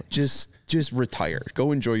 no, just retire.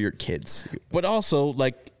 Go enjoy your kids. But also,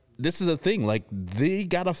 this is the thing. They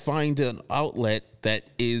got to find an outlet that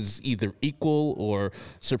is either equal or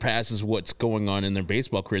surpasses what's going on in their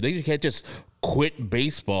baseball career. They can't just quit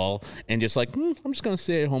baseball and just I'm just going to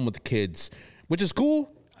stay at home with the kids, which is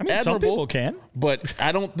cool. I mean, some people can. But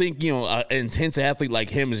I don't think, an intense athlete like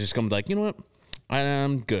him is just going to be like, you know what?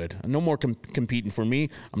 I'm good. No more competing for me.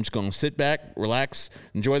 I'm just going to sit back, relax,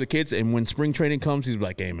 enjoy the kids. And when spring training comes, he's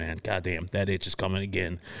like, hey, man, goddamn, that itch is coming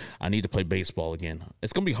again. I need to play baseball again.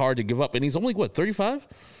 It's going to be hard to give up. And he's only, 35?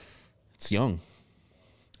 It's young.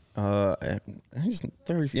 He's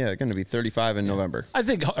 30. Yeah, going to be 35 in November. I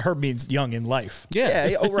think Herb means young in life.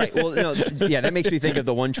 Yeah. Oh, right. Well, that makes me think of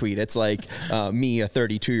the one tweet. It's like me, a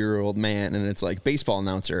 32-year-old man, and it's like baseball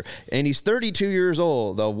announcer, and he's 32 years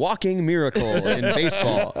old, a walking miracle in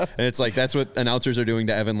baseball. And it's like that's what announcers are doing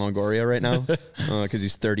to Evan Longoria right now because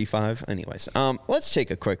he's 35. Anyways, let's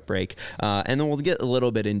take a quick break, and then we'll get a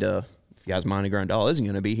little bit into if Yasmani Grandal isn't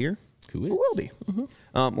going to be here. Who will be? Mm-hmm.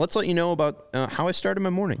 Let's let you know about how I started my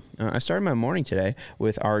morning. I started my morning today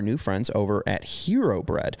with our new friends over at Hero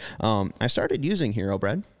Bread. I started using Hero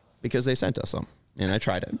Bread because they sent us some, and I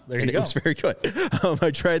tried it. There you go. It was very good.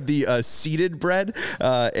 I tried the seeded bread,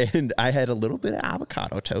 and I had a little bit of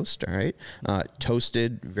avocado toast, all right?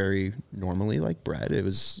 Toasted very normally like bread. It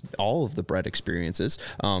was all of the bread experiences,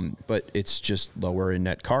 but it's just lower in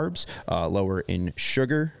net carbs, lower in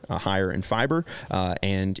sugar, higher in fiber,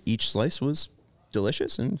 and each slice was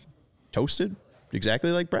delicious and toasted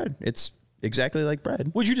exactly like bread. It's exactly like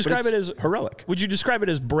bread. Would you describe it as heroic? Would you describe it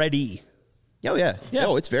as bready? Oh yeah.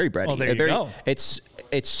 Oh, it's very bready. Oh, there you go. It's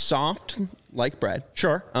soft like bread.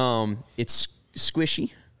 Sure. It's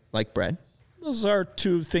squishy like bread. Those are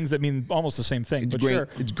two things that mean almost the same thing. But sure.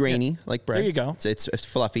 It's grainy like bread. There you go. It's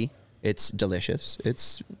fluffy. It's delicious.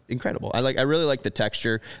 It's incredible. I really like the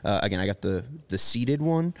texture. Again, I got the seeded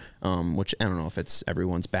one, which I don't know if it's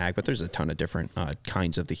everyone's bag, but there's a ton of different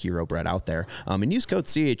kinds of the Hero Bread out there. And use code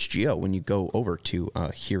CHGO when you go over to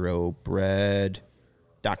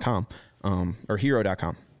herobread.com or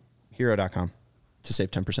hero.com. Hero.com to save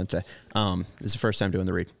 10% today. This is the first time doing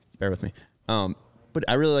the read. Bear with me. but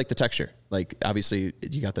I really like the texture. Like, obviously,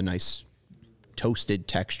 you got the nice toasted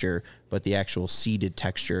texture, but the actual seeded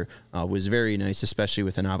texture was very nice, especially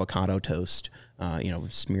with an avocado toast.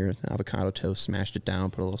 Smear avocado toast, smashed it down,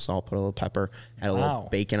 put a little salt, put a little pepper, had a little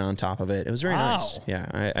bacon on top of it. It was very nice.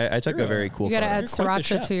 Yeah, I took a very cool You got to photo. add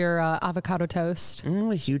sriracha to your avocado toast. I'm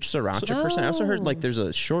not a huge sriracha person. I also heard like there's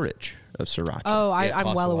a shortage of sriracha. Oh, Yeah, it I'm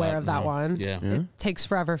costs well a aware lot of that now. one. Yeah. It takes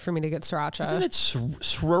forever for me to get sriracha. Isn't it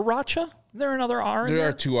sriracha? Is there another R in There there?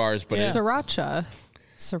 are 2 R's, but Sriracha.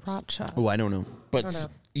 Oh, I don't know. but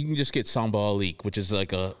you can just get sambal alik, which is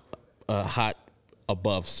like a hot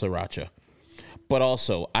above sriracha. But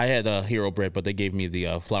also, I had Hero Bread, but they gave me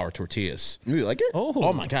the flour tortillas. You like it?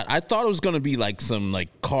 Oh my God. I thought it was going to be like some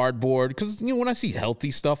like cardboard. Because, when I see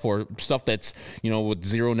healthy stuff or stuff that's, with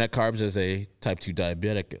 0 net carbs as a type 2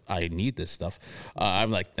 diabetic, I need this stuff.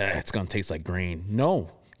 I'm like, it's going to taste like grain.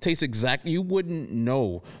 No. Tastes exactly. You wouldn't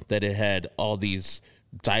know that it had all these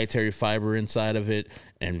dietary fiber inside of it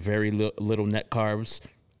and very little net carbs.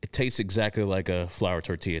 It tastes exactly like a flour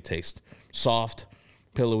tortilla taste. Soft,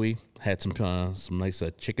 pillowy, had some nice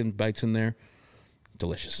chicken bites in there.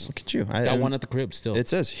 Delicious. Look at you. Got one at the crib still. It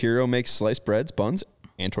says Hero makes sliced breads, buns,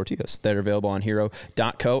 and tortillas that are available on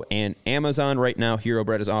hero.co and Amazon. Right now, Hero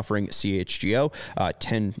Bread is offering CHGO,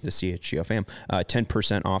 the CHGO fam,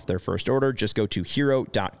 10% off their first order. Just go to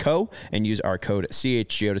hero.co and use our code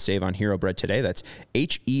CHGO to save on Hero Bread today. That's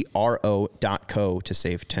HERO.co to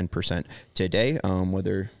save 10% today.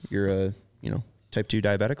 Whether you're a, type 2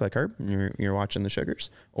 diabetic like Herb, you're watching the sugars,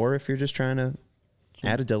 or if you're just trying to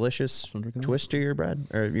add a delicious twist to your bread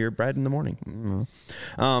or your bread in the morning.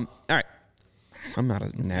 All right. I'm not a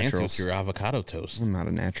natural. Fancy with your avocado toast. I'm not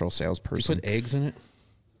a natural salesperson. You put eggs in it?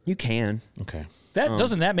 You can, Okay.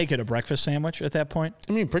 Doesn't that make it a breakfast sandwich at that point?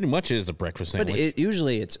 I mean, pretty much it is a breakfast sandwich. but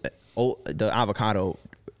usually it's the avocado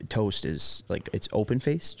toast is like it's open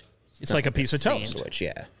faced. It's like a piece of toast. Sandwich,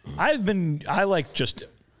 yeah. I like just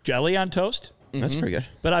jelly on toast. That's pretty good.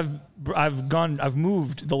 But I've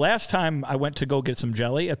moved. The last time I went to go get some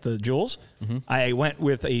jelly at the Jewels, I went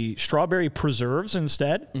with a strawberry preserves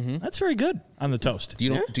instead. That's very good on the toast. Do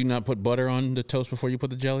you not put butter on the toast before you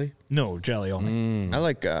put the jelly? No, jelly only. I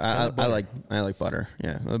like I like butter.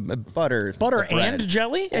 Yeah, butter. Butter the bread. and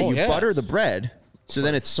jelly? Yeah, you yes. butter the bread, so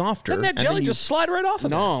then it's softer. Doesn't that and then jelly you- just slide right off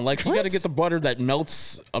of No, there? like you got to get the butter that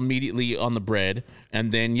melts immediately on the bread,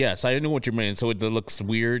 and then yes, I know what you're meaning. So it looks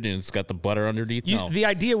weird and it's got the butter underneath. No, The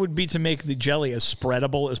idea would be to make the jelly as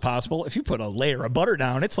spreadable as possible. If you put a layer of butter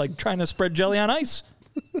down, it's like trying to spread jelly on ice.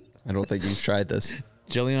 I don't think you've tried this.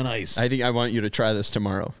 jelly on ice. I think I want you to try this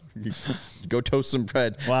tomorrow. Go toast some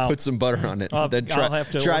bread, Wow. put some butter on it, I'll then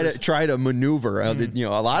have to order- try to maneuver. A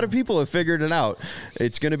lot of people have figured it out.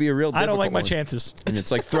 It's going to be a real difficult I don't like my one. chances. And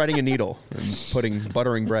it's like threading a needle and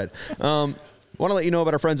buttering bread. Want to let you know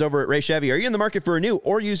about our friends over at Ray Chevy. Are you in the market for a new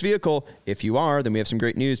or used vehicle? If you are, then we have some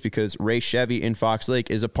great news because Ray Chevy in Fox Lake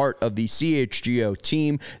is a part of the CHGO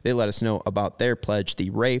team. They let us know about their pledge, the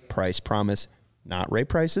Ray Price Promise. Not Ray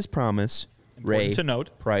Price's Promise. Ray to note.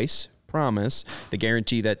 Price Promise. The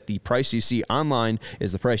guarantee that the price you see online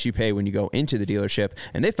is the price you pay when you go into the dealership.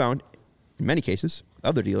 And they found, in many cases,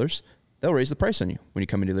 other dealers, they'll raise the price on you when you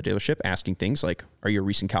come into the dealership, asking things like, are you a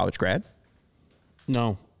recent college grad?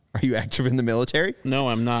 no, Are you active in the military? no,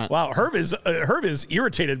 I'm not. Wow, Herb is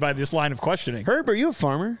irritated by this line of questioning. Herb, are you a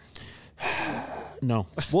farmer? No,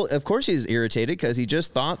 Well, of course he's irritated because he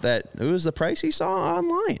just thought that it was the price he saw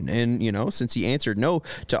online. And, since he answered no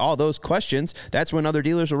to all those questions, that's when other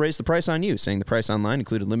dealers will raise the price on you, saying the price online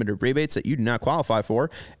included limited rebates that you do not qualify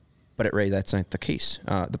for. But at Ray, that's not the case.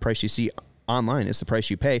 The price you see online is the price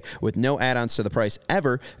you pay with no add-ons to the price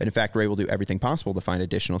ever. And in fact, Ray will do everything possible to find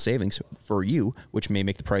additional savings for you, which may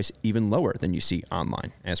make the price even lower than you see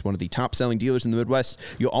online. As one of the top-selling dealers in the Midwest,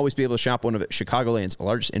 you'll always be able to shop one of Chicagoland's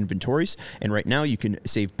largest inventories. And right now, you can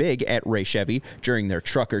save big at Ray Chevy during their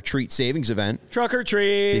Truck or Treat savings event. Truck or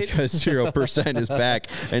treat. Because 0% is back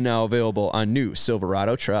and now available on new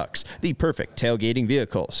Silverado trucks. The perfect tailgating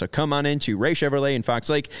vehicle. So come on into Ray Chevrolet in Fox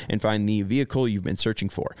Lake and find the vehicle you've been searching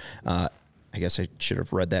for. I guess I should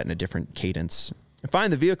have read that in a different cadence.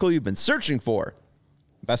 Find the vehicle you've been searching for.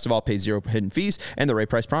 Best of all, pay zero hidden fees and the Ray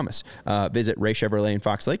Price Promise. Visit Ray Chevrolet in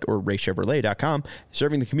Fox Lake or raychevrolet.com.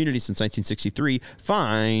 Serving the community since 1963.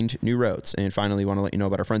 Find new roads. And finally, want to let you know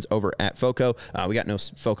about our friends over at FOCO. We got no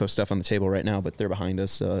FOCO stuff on the table right now, but they're behind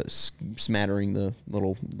us, smattering the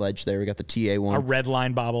little ledge there. We got the TA one. A red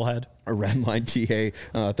line bobblehead. a Redline TA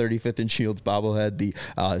 35th and Shields bobblehead, the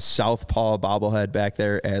Southpaw bobblehead back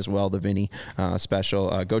there as well, the Vinny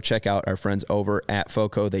special. Go check out our friends over at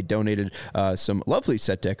FOCO. They donated some lovely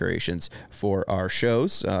set decorations for our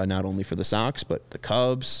shows, not only for the Sox, but the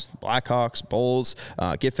Cubs, Blackhawks, Bulls.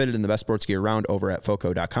 Get fitted in the best sports gear around over at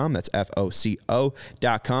FOCO.com. That's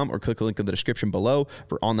FOCO.com, or click the link in the description below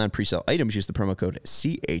for all non-presale items. Use the promo code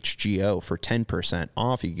CHGO for 10%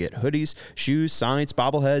 off. You get hoodies, shoes, signs,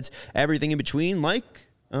 bobbleheads, everything in between, like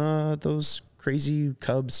those crazy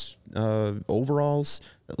Cubs overalls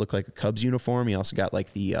that look like a Cubs uniform. You also got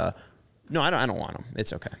like the no, I don't want them.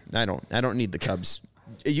 It's okay. I don't need the Cubs.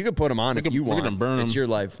 You can put them on if you want. We're gonna burn them. It's your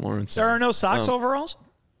life, Lawrence. There are no Sox overalls?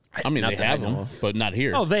 I mean, they have them, but not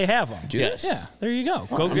here. Oh, they have them. Yes. Yeah, there you go.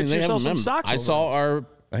 Go I mean, get yourself some them. Sox I overalls. saw our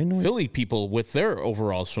Philly people with their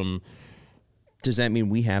overalls from. Does that mean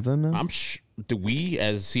we have them now? Do we,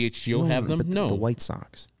 as CHGO, have them? But No. The White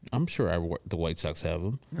Sox. I'm sure the White Sox have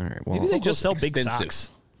them. All right. Well, Maybe they just sell big extensive. socks.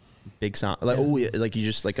 big sock. Like like you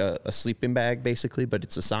just like a sleeping bag basically, but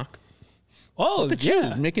it's a sock. Oh, Look at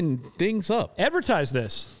yeah. you making things up. Advertise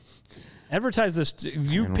this. Advertise this.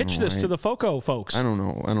 You pitch this to the FOCO folks. I don't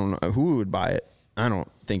know who would buy it. I don't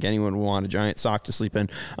think anyone would want a giant sock to sleep in.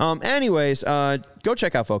 Anyways, go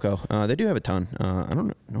check out FOCO. They do have a ton. I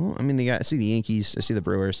don't know. I mean, I see the Yankees. I see the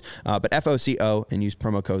Brewers. But FOCO, and use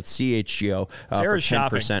promo code CHGO for Sarah's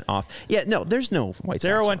 10% off. Yeah, no, there's no White Sox.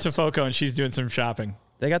 Sarah went to ones. FOCO and she's doing some shopping.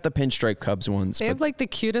 They got the pinstripe Cubs ones. They have like the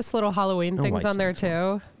cutest little Halloween No things White on there Sox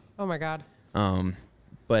too. Oh my God.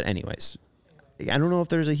 But anyways, I don't know if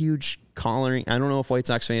there's a huge collaring. I don't know if White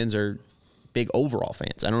Sox fans are big overall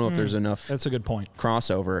fans. I don't know if there's enough. That's a good point.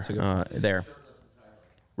 Crossover there.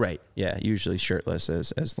 Right. Yeah. Usually shirtless,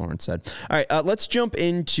 as Lawrence said. All right. Let's jump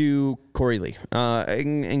into Corey Lee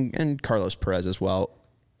and Carlos Perez as well.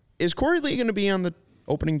 Is Corey Lee going to be on the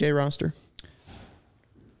opening day roster?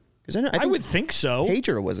 Because I would think so.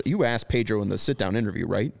 Pedro was. You asked Pedro in the sit down interview,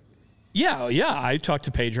 right? Yeah. I talked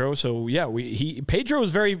to Pedro. So yeah, Pedro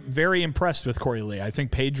was very, very impressed with Corey Lee. I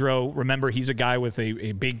think Pedro, remember, he's a guy with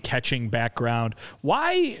a big catching background.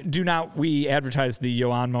 Why do not we advertise the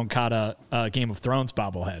Yoan Moncada Game of Thrones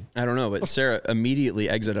bobblehead? I don't know, but Sarah immediately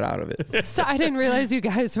exited out of it. So I didn't realize you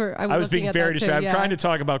guys were. I was being very distracted. I'm trying to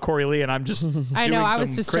talk about Corey Lee, and I'm just I know, doing I was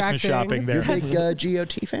some distracting. Christmas shopping there. You're a big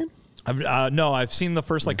GOT fan? No, I've seen the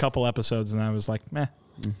first couple episodes, and I was like, meh.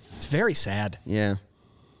 It's very sad. Yeah.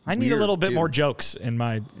 I need a little bit dude. more jokes in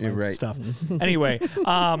my right. stuff. Anyway,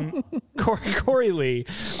 Corey Lee,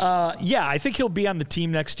 yeah, I think he'll be on the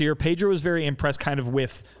team next year. Pedro was very impressed kind of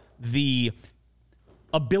with the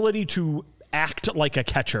ability to act like a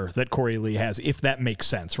catcher that Corey Lee has, if that makes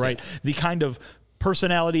sense, right? Yeah. The kind of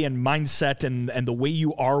personality and mindset and the way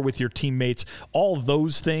you are with your teammates, all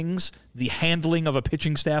those things, the handling of a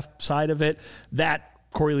pitching staff side of it, that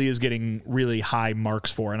Corey Lee is getting really high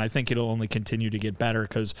marks for, and I think it'll only continue to get better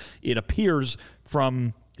because it appears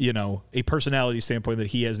from, a personality standpoint that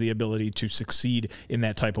he has the ability to succeed in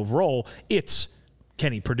that type of role. It's,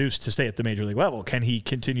 can he produce to stay at the major league level? Can he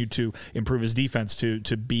continue to improve his defense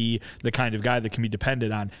to be the kind of guy that can be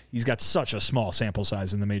depended on? He's got such a small sample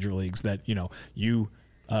size in the major leagues that, you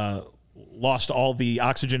lost all the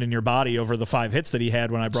oxygen in your body over the 5 hits that he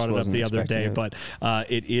had when I brought it up the other day. But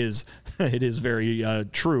it is very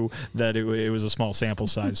true that it was a small sample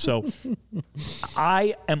size. So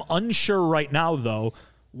I am unsure right now, though,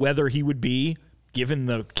 whether he would be given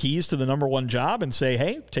the keys to the number one job and say,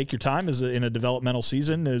 hey, take your time in a developmental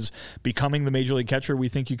season as becoming the major league catcher we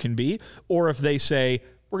think you can be, or if they say,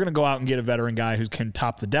 we're going to go out and get a veteran guy who can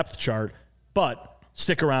top the depth chart, but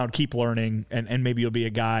stick around, keep learning, and maybe you'll be a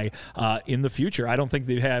guy in the future. I don't think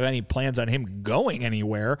they have any plans on him going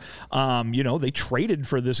anywhere. They traded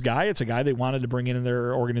for this guy. It's a guy they wanted to bring in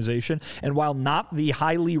their organization. And while not the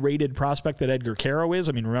highly rated prospect that Edgar Caro is,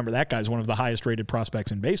 I mean, remember, that guy's one of the highest rated prospects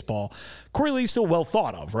in baseball, Corey Lee's still well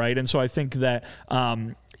thought of, right? And so I think that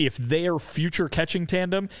if their future catching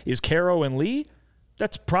tandem is Caro and Lee,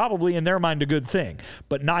 that's probably in their mind a good thing.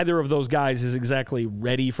 But neither of those guys is exactly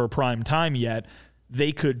ready for prime time yet.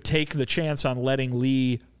 They could take the chance on letting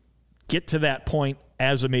Lee get to that point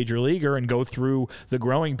as a major leaguer and go through the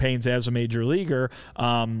growing pains as a major leaguer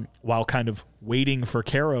while kind of waiting for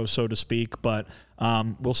Caro, so to speak. But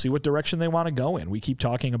we'll see what direction they want to go in. We keep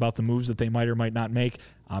talking about the moves that they might or might not make.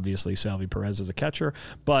 Obviously, Salvi Perez is a catcher.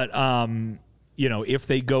 But, if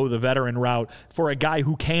they go the veteran route for a guy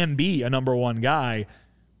who can be a number one guy,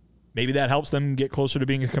 maybe that helps them get closer to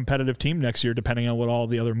being a competitive team next year, depending on what all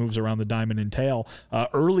the other moves around the diamond entail.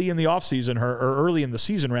 Early in the offseason, or early in the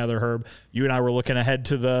season, rather, Herb, you and I were looking ahead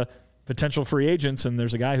to the potential free agents, and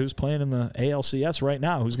there's a guy who's playing in the ALCS right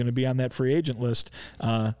now who's going to be on that free agent list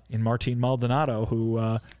in Martin Maldonado,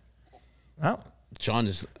 who, Sean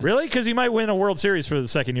is really? Because he might win a World Series for the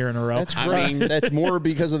second year in a row. That's great. That's more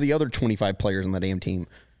because of the other 25 players on the damn team.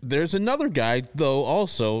 There's another guy, though,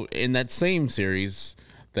 also in that same series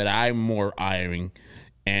that I'm more eyeing,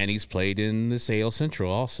 and he's played in the AL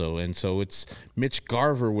Central also. And so it's Mitch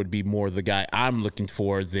Garver would be more the guy I'm looking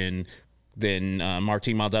for than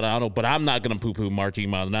Martin Maldonado. But I'm not going to poo-poo Martin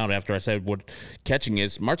Maldonado after I said what catching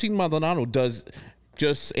is. Martin Maldonado does,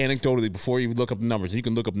 just anecdotally, before you look up the numbers, and you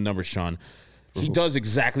can look up the numbers, Sean, he does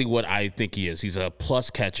exactly what I think he is. He's a plus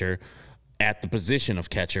catcher at the position of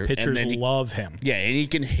catcher. Pitchers love him. Yeah, and he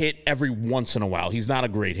can hit every once in a while. He's not a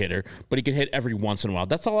great hitter, but he can hit every once in a while.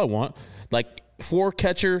 That's all I want. Like, for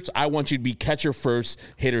catchers, I want you to be catcher first,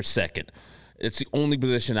 hitter second. It's the only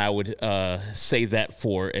position I would say that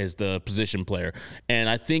for as the position player. And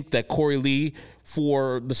I think that Corey Lee,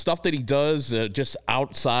 for the stuff that he does, just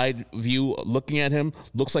outside view, looking at him,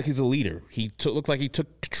 looks like he's a leader. Looks like he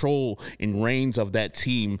took control and reins of that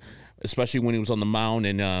team, especially when he was on the mound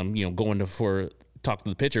and going to talk to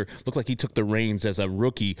the pitcher. Looked like he took the reins as a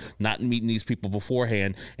rookie, not meeting these people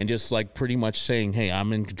beforehand, and just like pretty much saying, "Hey,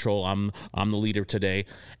 I'm in control. I'm the leader today,"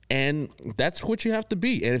 and that's what you have to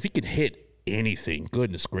be. And if he can hit anything,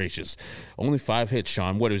 goodness gracious, only 5 hits,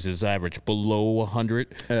 Sean. What is his average? Below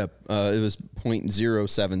 100? It was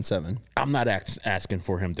 .077. I'm not asking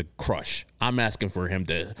for him to crush. I'm asking for him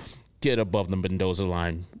to get above the Mendoza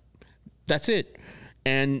line. That's it.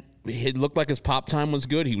 And it looked like his pop time was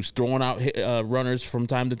good. He was throwing out runners from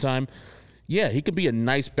time to time. Yeah, he could be a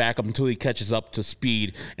nice backup until he catches up to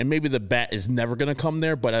speed. And maybe the bat is never going to come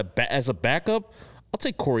there, but as a backup, I'll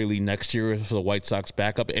take Corey Lee next year for the White Sox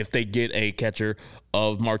backup if they get a catcher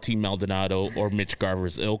of Martin Maldonado or Mitch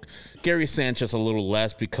Garver's ilk. Gary Sanchez a little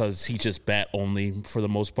less because he just bat only for the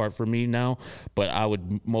most part for me now. But I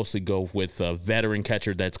would mostly go with a veteran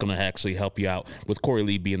catcher that's going to actually help you out with Corey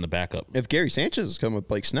Lee being the backup. If Gary Sanchez is coming with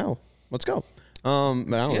Blake Snell, let's go. But I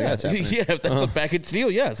don't think that's happening. Yeah, if that's a package deal,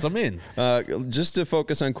 yes, I'm in. Just to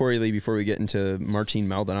focus on Corey Lee before we get into Martin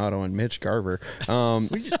Maldonado and Mitch Garver.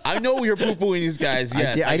 I know you're poo-pooing these guys.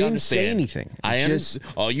 Yes, I didn't understand. say anything. I just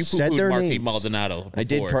you poo-pooed Martin Maldonado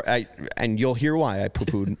before. I did, and you'll hear why I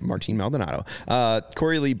poo-pooed Martin Maldonado.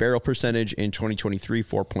 Corey Lee barrel percentage in 2023,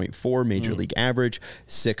 4.4. Major league average,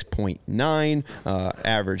 6.9.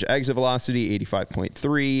 Average exit velocity,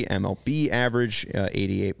 85.3. MLB average,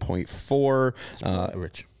 88.4.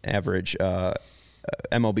 Average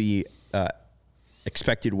MLB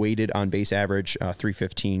expected weighted on base average,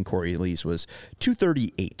 315. Corey Lee's was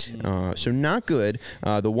 238. So not good.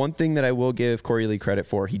 The one thing that I will give Corey Lee credit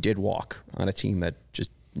for, he did walk on a team that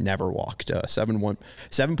just never walked.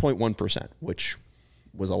 7.1%, which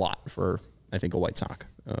was a lot for, I think, a White Sox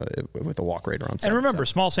with a walk rate around 7%. And remember,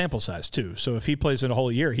 small sample size, too. So if he plays in a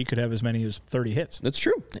whole year, he could have as many as 30 hits. That's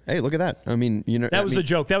true. Hey, look at that. I mean, that was a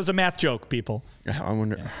joke. That was a math joke, people. I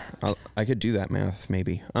wonder. Yeah. I could do that math,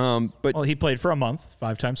 maybe. But he played for a month.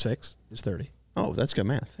 5 times 6 is 30. Oh, that's good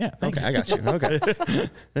math. Yeah. Okay, I got you. Okay.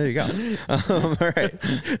 There you go. All right.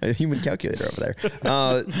 A human calculator over there.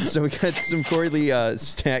 So we got some Corey Lee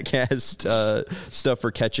StatCast stuff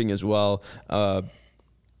for catching as well.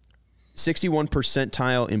 61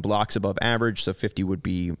 percentile in blocks above average, so 50 would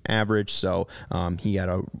be average. So he had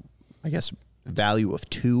value of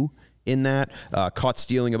 2 in that. Caught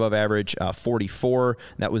stealing above average, 44.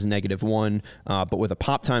 That was -1. But with a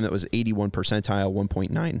pop time that was 81 percentile,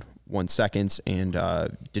 1.91 seconds, and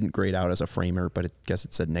didn't grade out as a framer, but I guess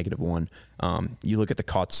it said -1. You look at the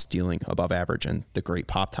caught stealing above average and the great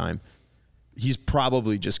pop time. He's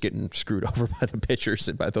probably just getting screwed over by the pitchers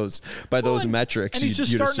and by those metrics. And he's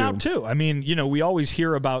just starting out too. I mean, we always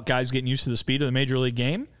hear about guys getting used to the speed of the major league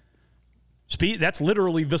game. That's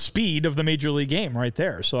literally the speed of the major league game right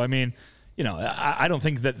there. So I mean, I don't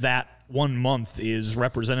think that 1 month is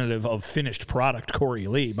representative of finished product Corey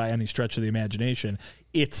Lee by any stretch of the imagination.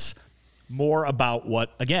 It's more about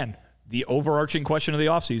what, again, the overarching question of the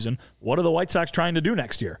offseason, what are the White Sox trying to do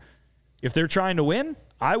next year? If they're trying to win,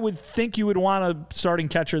 I would think you would want a starting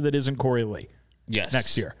catcher that isn't Corey Lee. Yes.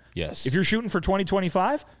 Next year. Yes. If you're shooting for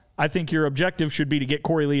 2025, I think your objective should be to get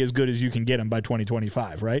Corey Lee as good as you can get him by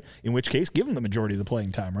 2025, right? In which case, give him the majority of the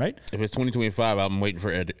playing time, right? If it's 2025, I'm waiting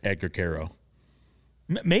for Edgar Caro.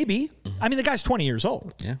 Maybe. I mean, the guy's 20 years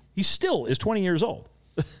old. Yeah. He still is 20 years old.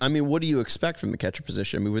 I mean, what do you expect from the catcher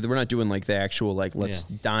position? I mean, we're not doing like the actual, let's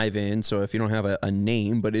dive in. So if you don't have a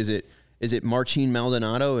name, but is it Martin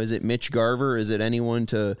Maldonado? Is it Mitch Garver? Is it anyone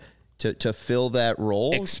to fill that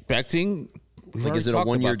role? Expecting, is it a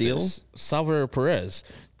 1-year deal? Salvador Perez.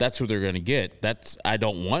 that's who they're going to get. I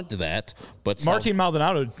don't want that, but Martin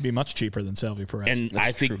Maldonado would be much cheaper than Salvi Perez. and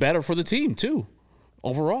I think better for the team too.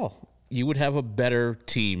 Overall, you would have a better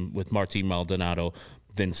team with Martin Maldonado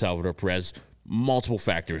than Salvador Perez. Multiple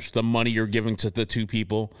factors. The money you're giving to the two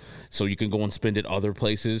people, so you can go and spend it other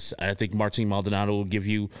places. I think Martin Maldonado will give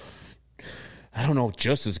you, I don't know,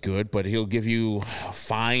 just as good, but he'll give you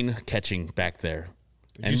fine catching back there.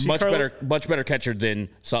 And much better catcher than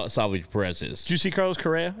Salvador Perez is. Did you see Carlos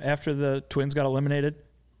Correa after the Twins got eliminated?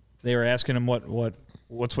 They were asking him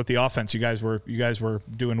what's with the offense. You guys were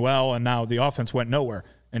doing well, and now the offense went nowhere.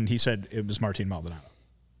 And he said it was Martin Maldonado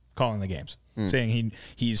calling the games, saying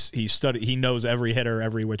he knows every hitter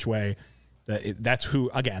every which way. That's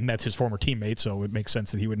his former teammate, so it makes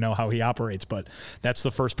sense that he would know how he operates. But that's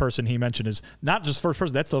the first person he mentioned is not just first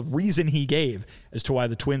person. That's the reason he gave as to why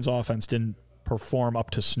the Twins offense didn't perform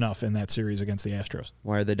up to snuff in that series against the Astros.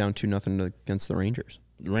 Why are they down 2-0 against the Rangers?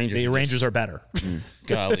 The Rangers are better.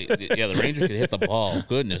 Golly, yeah, the Rangers can hit the ball.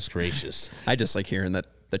 Goodness gracious! I just like hearing that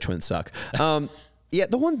the Twins suck. Yeah,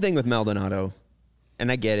 the one thing with Maldonado,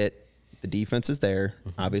 and I get it, the defense is there.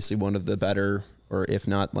 Obviously, one of the better, or if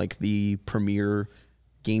not like the premier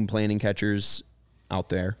game planning catchers out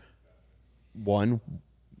there. One,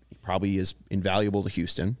 he probably is invaluable to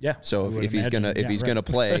Houston. Yeah. So if he's gonna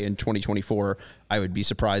play in 2024, I would be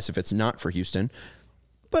surprised if it's not for Houston.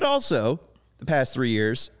 But also, the past 3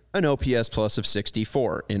 years, an OPS plus of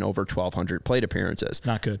 64 in over 1,200 plate appearances.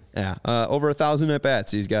 Not good. Yeah. Over 1,000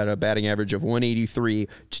 at-bats. He's got a batting average of 183,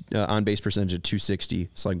 on-base percentage of 260,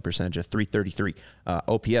 slugging percentage of 333,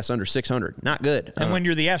 OPS under 600. Not good. And when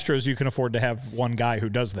you're the Astros, you can afford to have one guy who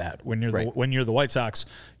does that. When you're the White Sox,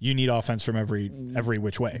 you need offense from every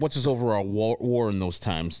which way. What's his overall WAR in those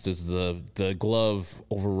times? Does the glove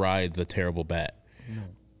override the terrible bat?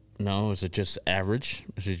 No, is it just average?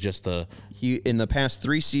 Is it just he in the past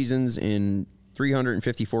 3 seasons in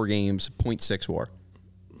 354 games, 0.6 WAR.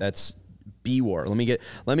 That's B WAR. Let me rush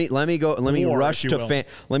to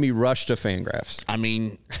Fangraphs. I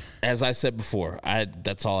mean, as I said before,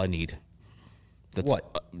 that's all I need. That's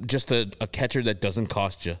what? Just a catcher that doesn't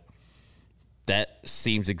cost you. That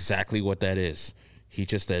seems exactly what that is. He's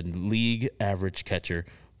just a league average catcher,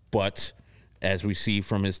 but as we see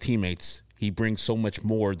from his teammates, he brings so much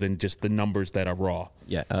more than just the numbers that are raw.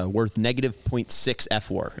 Yeah, worth negative 0.6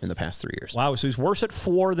 FWAR in the past 3 years. Wow, so he's worse at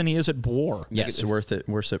 4 than he is at WAR. Yes, worse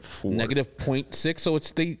at 4. Negative 0.6, so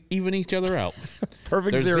they even each other out.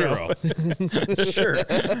 Perfect zero. Sure.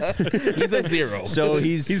 He's a 0. So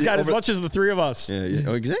he's got as much as the 3 of us.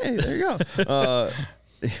 Yeah, exactly. There you go.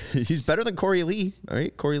 He's better than Corey Lee. All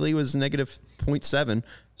right, Corey Lee was negative 0.7.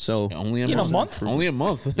 So only a month. Only a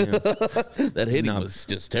month. Yeah. That hitting was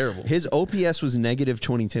just terrible. His OPS was negative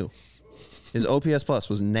 22. His OPS plus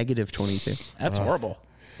was negative 22. That's horrible.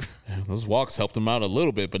 Those walks helped him out a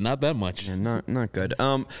little bit, but not that much. Yeah, not good.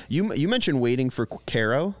 You mentioned waiting for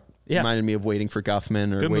Caro. Yeah. Reminded me of waiting for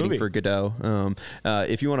Guffman or Good waiting movie. for Godot.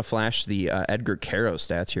 If you want to flash the Edgar Caro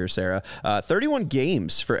stats here, Sarah, 31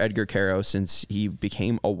 games for Edgar Caro since he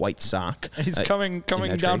became a White Sox. And he's coming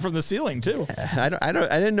down from the ceiling too. I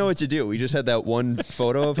didn't know what to do. We just had that one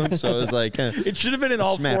photo of him, so it was like it should have been in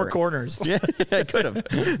all 4 corners. Yeah, it could have.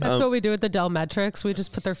 That's what we do with the Dell metrics. We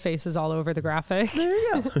just put their faces all over the graphic. There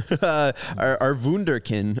you go. Our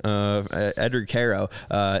Wunderkind, Edgar Caro.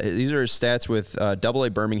 These are his stats with Double-A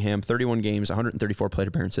Birmingham. 31 games, 134 plate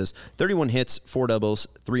appearances, 31 hits, 4 doubles,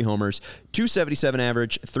 3 homers, 277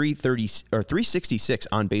 average, 366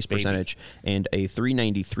 on base percentage, and a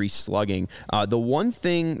 393 slugging. The one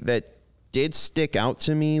thing that did stick out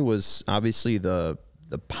to me was obviously the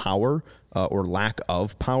power or lack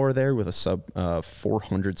of power there with a sub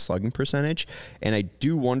 400 slugging percentage, and I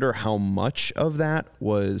do wonder how much of that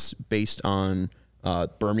was based on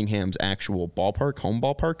Birmingham's actual ballpark, home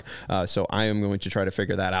ballpark. So I am going to try to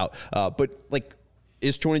figure that out. But like,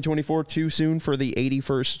 is 2024 too soon for the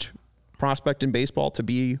 81st prospect in baseball to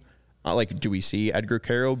be like, do we see Edgar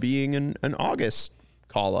Caro being an August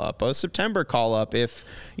call up, a September call up if,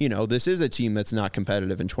 this is a team that's not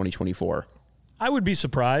competitive in 2024? I would be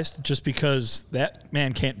surprised just because that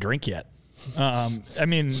man can't drink yet. I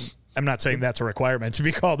mean, I'm not saying that's a requirement to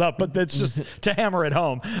be called up, but that's just to hammer it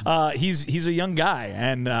home. He's a young guy,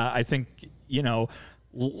 and I think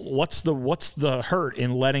what's the hurt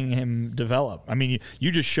in letting him develop? I mean,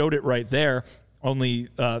 you just showed it right there. Only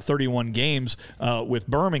 31 games with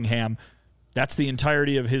Birmingham. That's the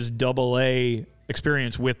entirety of his Double-A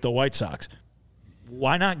experience with the White Sox.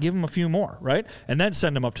 Why not give him a few more, right? And then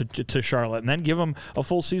send him up to Charlotte, and then give him a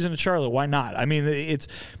full season at Charlotte. Why not? I mean, it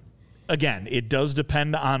does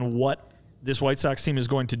depend on what this White Sox team is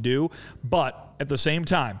going to do. But at the same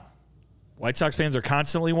time, White Sox fans are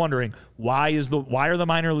constantly wondering, why are the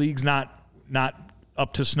minor leagues not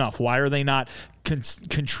up to snuff? Why are they not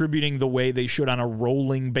contributing the way they should on a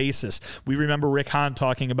rolling basis? We remember Rick Hahn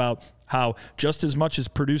talking about how just as much as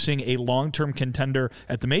producing a long-term contender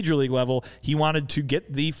at the major league level, he wanted to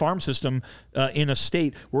get the farm system in a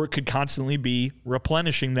state where it could constantly be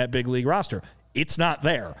replenishing that big league roster. It's not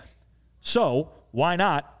there. So why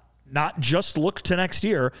not just look to next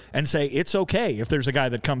year and say it's okay if there's a guy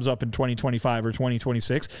that comes up in 2025 or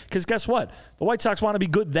 2026? Because guess what? The White Sox want to be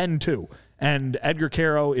good then too. And Edgar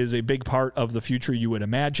Caro is a big part of the future, you would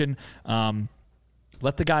imagine.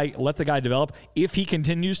 Let the guy develop. If he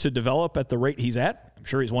continues to develop at the rate he's at, I'm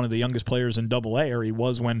sure he's one of the youngest players in AA, or he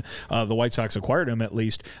was when the White Sox acquired him at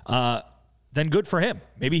least. Then good for him.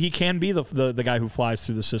 Maybe he can be the guy who flies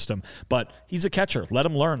through the system. But he's a catcher. Let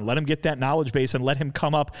him learn. Let him get that knowledge base and let him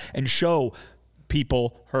come up and show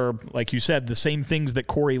people, Herb, like you said, the same things that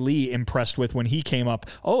Corey Lee impressed with when he came up.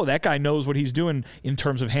 Oh, that guy knows what he's doing in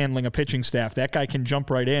terms of handling a pitching staff. That guy can jump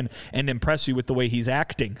right in and impress you with the way he's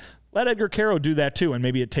acting. Let Edgar Caro do that too, and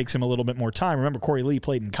maybe it takes him a little bit more time. Remember, Corey Lee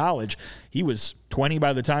played in college. He was 20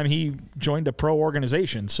 by the time he joined a pro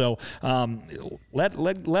organization. So let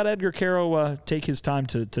Edgar Caro take his time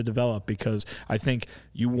to develop, because I think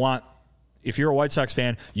if you're a White Sox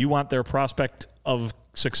fan, you want their prospect of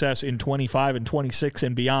success in 25 and 26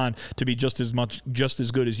 and beyond to be just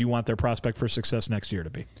as good as you want their prospect for success next year to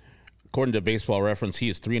be. According to Baseball Reference, he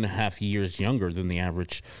is 3.5 years younger than the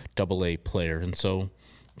average AA player, and so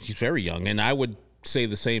he's very young. And I would say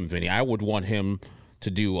the same, Vinny. I would want him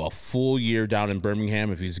to do a full year down in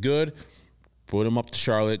Birmingham if he's good. Put him up to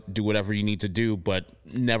Charlotte, do whatever you need to do, but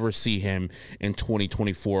never see him in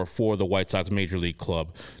 2024 for the White Sox Major League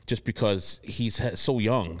Club, just because he's so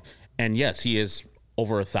young. And yes, he is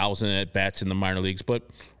over 1,000 at-bats in the minor leagues, but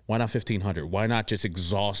why not 1,500? Why not just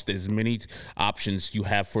exhaust as many options you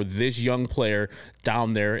have for this young player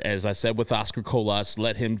down there? As I said with Oscar Colas,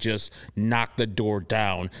 let him just knock the door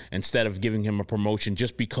down instead of giving him a promotion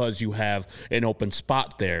just because you have an open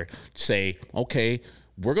spot there. Say, okay,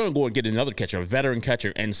 we're going to go and get another catcher, a veteran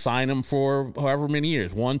catcher, and sign him for however many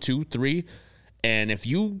years, 1, 2, 3. And if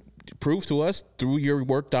you prove to us through your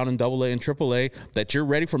work down in AA and AAA that you're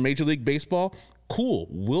ready for Major League Baseball, cool,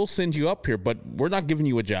 we'll send you up here, but we're not giving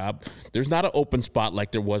you a job. There's not an open spot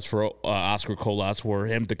like there was for Oscar Colas for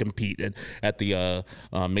him to compete at the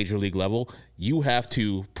Major League level. You have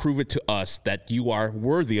to prove it to us that you are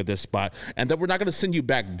worthy of this spot and that we're not going to send you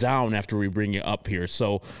back down after we bring you up here.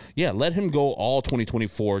 So, yeah, let him go all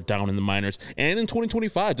 2024 down in the minors and in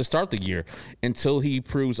 2025 to start the year until he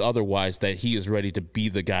proves otherwise that he is ready to be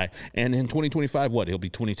the guy. And in 2025, he'll be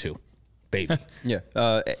 22. Baby. Yeah.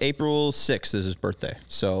 April 6th is his birthday.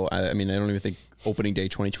 So, I don't even think opening day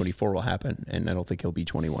 2024 will happen, and I don't think he'll be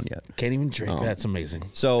 21 yet. Can't even drink. That's amazing.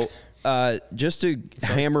 So, just to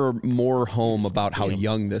hammer more home about how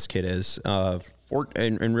young this kid is,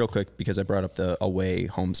 and real quick, because I brought up the away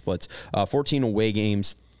home splits, 14 away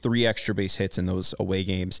games, 3 extra base hits in those away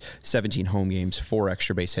games, 17 home games, 4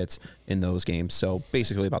 extra base hits in those games. So,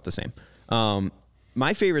 basically about the same.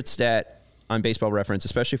 My favorite stat on Baseball Reference,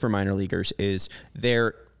 especially for minor leaguers, is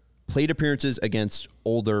their plate appearances against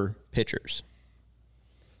older pitchers.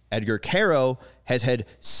 Edgar Caro has had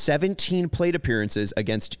 17 plate appearances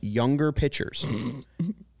against younger pitchers.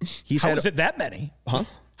 How is it that many? Huh?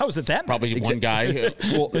 How is it that many? Probably one guy.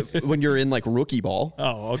 Well, when you're in like rookie ball.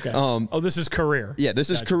 Oh, okay. This is career. Yeah, this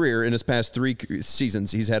is career. In his past 3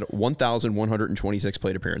 seasons, he's had 1,126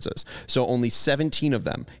 plate appearances. So only 17 of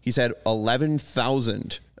them. He's had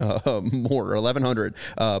 11,000 1,100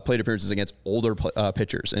 plate appearances against older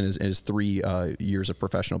pitchers in his 3 years of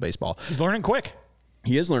professional baseball. He's learning quick.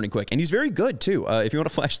 He is learning quick, and he's very good, too. If you want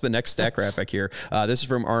to flash the next stat graphic here, this is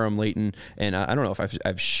from RM Layton, and I don't know if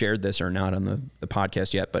I've shared this or not on the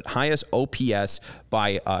podcast yet, but highest OPS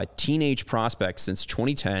by teenage prospects since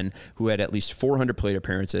 2010 who had at least 400 plate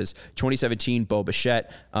appearances. 2017, Bo Bichette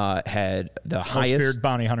had the highest. Most feared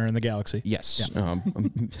bounty hunter in the galaxy. Yes. Yeah.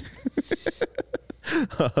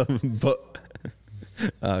 But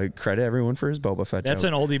credit everyone for his Boba Fett That's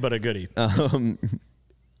joke. an oldie but a goodie.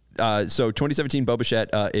 So 2017 Bo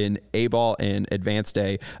Bichette in A-ball and Advanced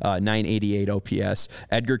A, 988 OPS.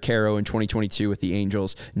 Edgar Caro in 2022 with the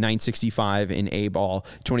Angels, 965 in A-ball.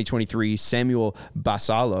 2023 Samuel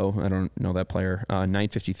Basalo, I don't know that player,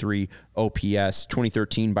 953 OPS.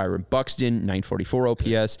 2013 Byron Buxton, 944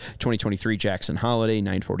 OPS. 2023 Jackson Holiday,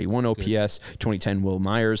 941 OPS. Good. 2010 Will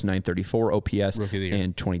Myers, 934 OPS.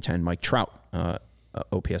 And 2010 Mike Trout,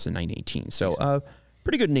 OPS at 918. So,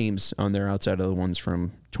 pretty good names on there outside of the ones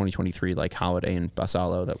from 2023, like Holiday and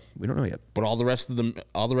Basallo, that we don't know yet. But all the rest of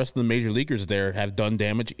the major leaguers there have done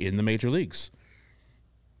damage in the major leagues.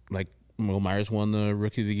 Like Will Myers won the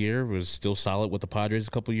Rookie of the Year, was still solid with the Padres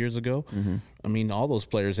a couple years ago. Mm-hmm. I mean, all those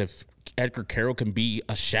players. If Edgar Carroll can be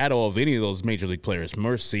a shadow of any of those major league players,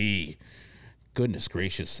 mercy. Goodness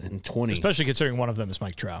gracious, in 20, especially considering one of them is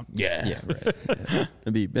Mike Trout. Yeah, right. Yeah.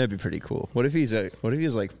 That'd be pretty cool. What if he's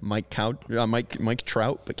like Mike Trout,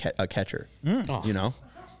 but a catcher? Oh. You know,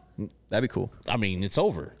 that'd be cool. I mean, it's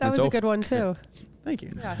over. That was a good one too. Thank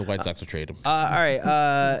you. Yeah. The White Sox will trade him. All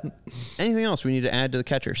right. Anything else we need to add to the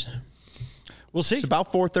catchers? We'll see. It's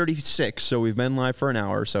about 4:36, so we've been live for an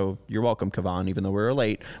hour. So you're welcome, Kavan. Even though we were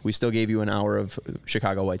late, we still gave you an hour of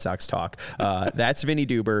Chicago White Sox talk. That's Vinny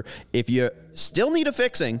Duber. If you still need a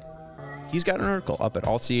fixing, he's got an article up at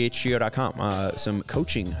allchgo.com. Some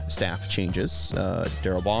coaching staff changes.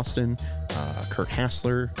 Darryl Boston, Kurt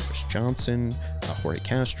Hassler, Chris Johnson, Jorge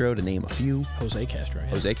Castro, to name a few. Jose Castro. Yeah.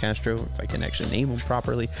 Jose Castro, if I can actually name him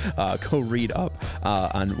properly. Go read up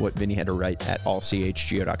on what Vinny had to write at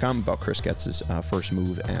allchgo.com about Chris Getz's first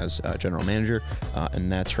move as general manager,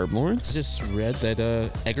 and that's Herb Lawrence. I just read that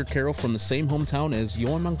Edgar Carroll from the same hometown as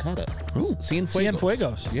Yoan Moncada. Ooh.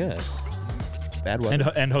 Cienfuegos. Yes. Bad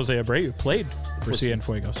weather. And Jose Abreu played for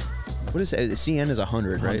Cienfuegos. What is it? CN is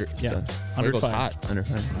 100, right? 100, yeah. Fuego's 105. hot.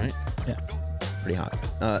 105. Right? Yeah. Pretty hot.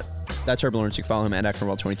 That's Herb Lawrence. You can follow him at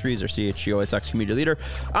Actonwell23. He's our CHGO White Sox community leader.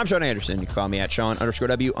 I'm Sean Anderson. You can follow me at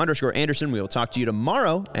Sean_W_Anderson. We will talk to you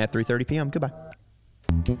tomorrow at 3:30 p.m. Goodbye.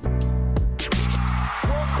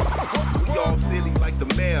 We all silly like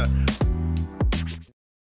the mayor.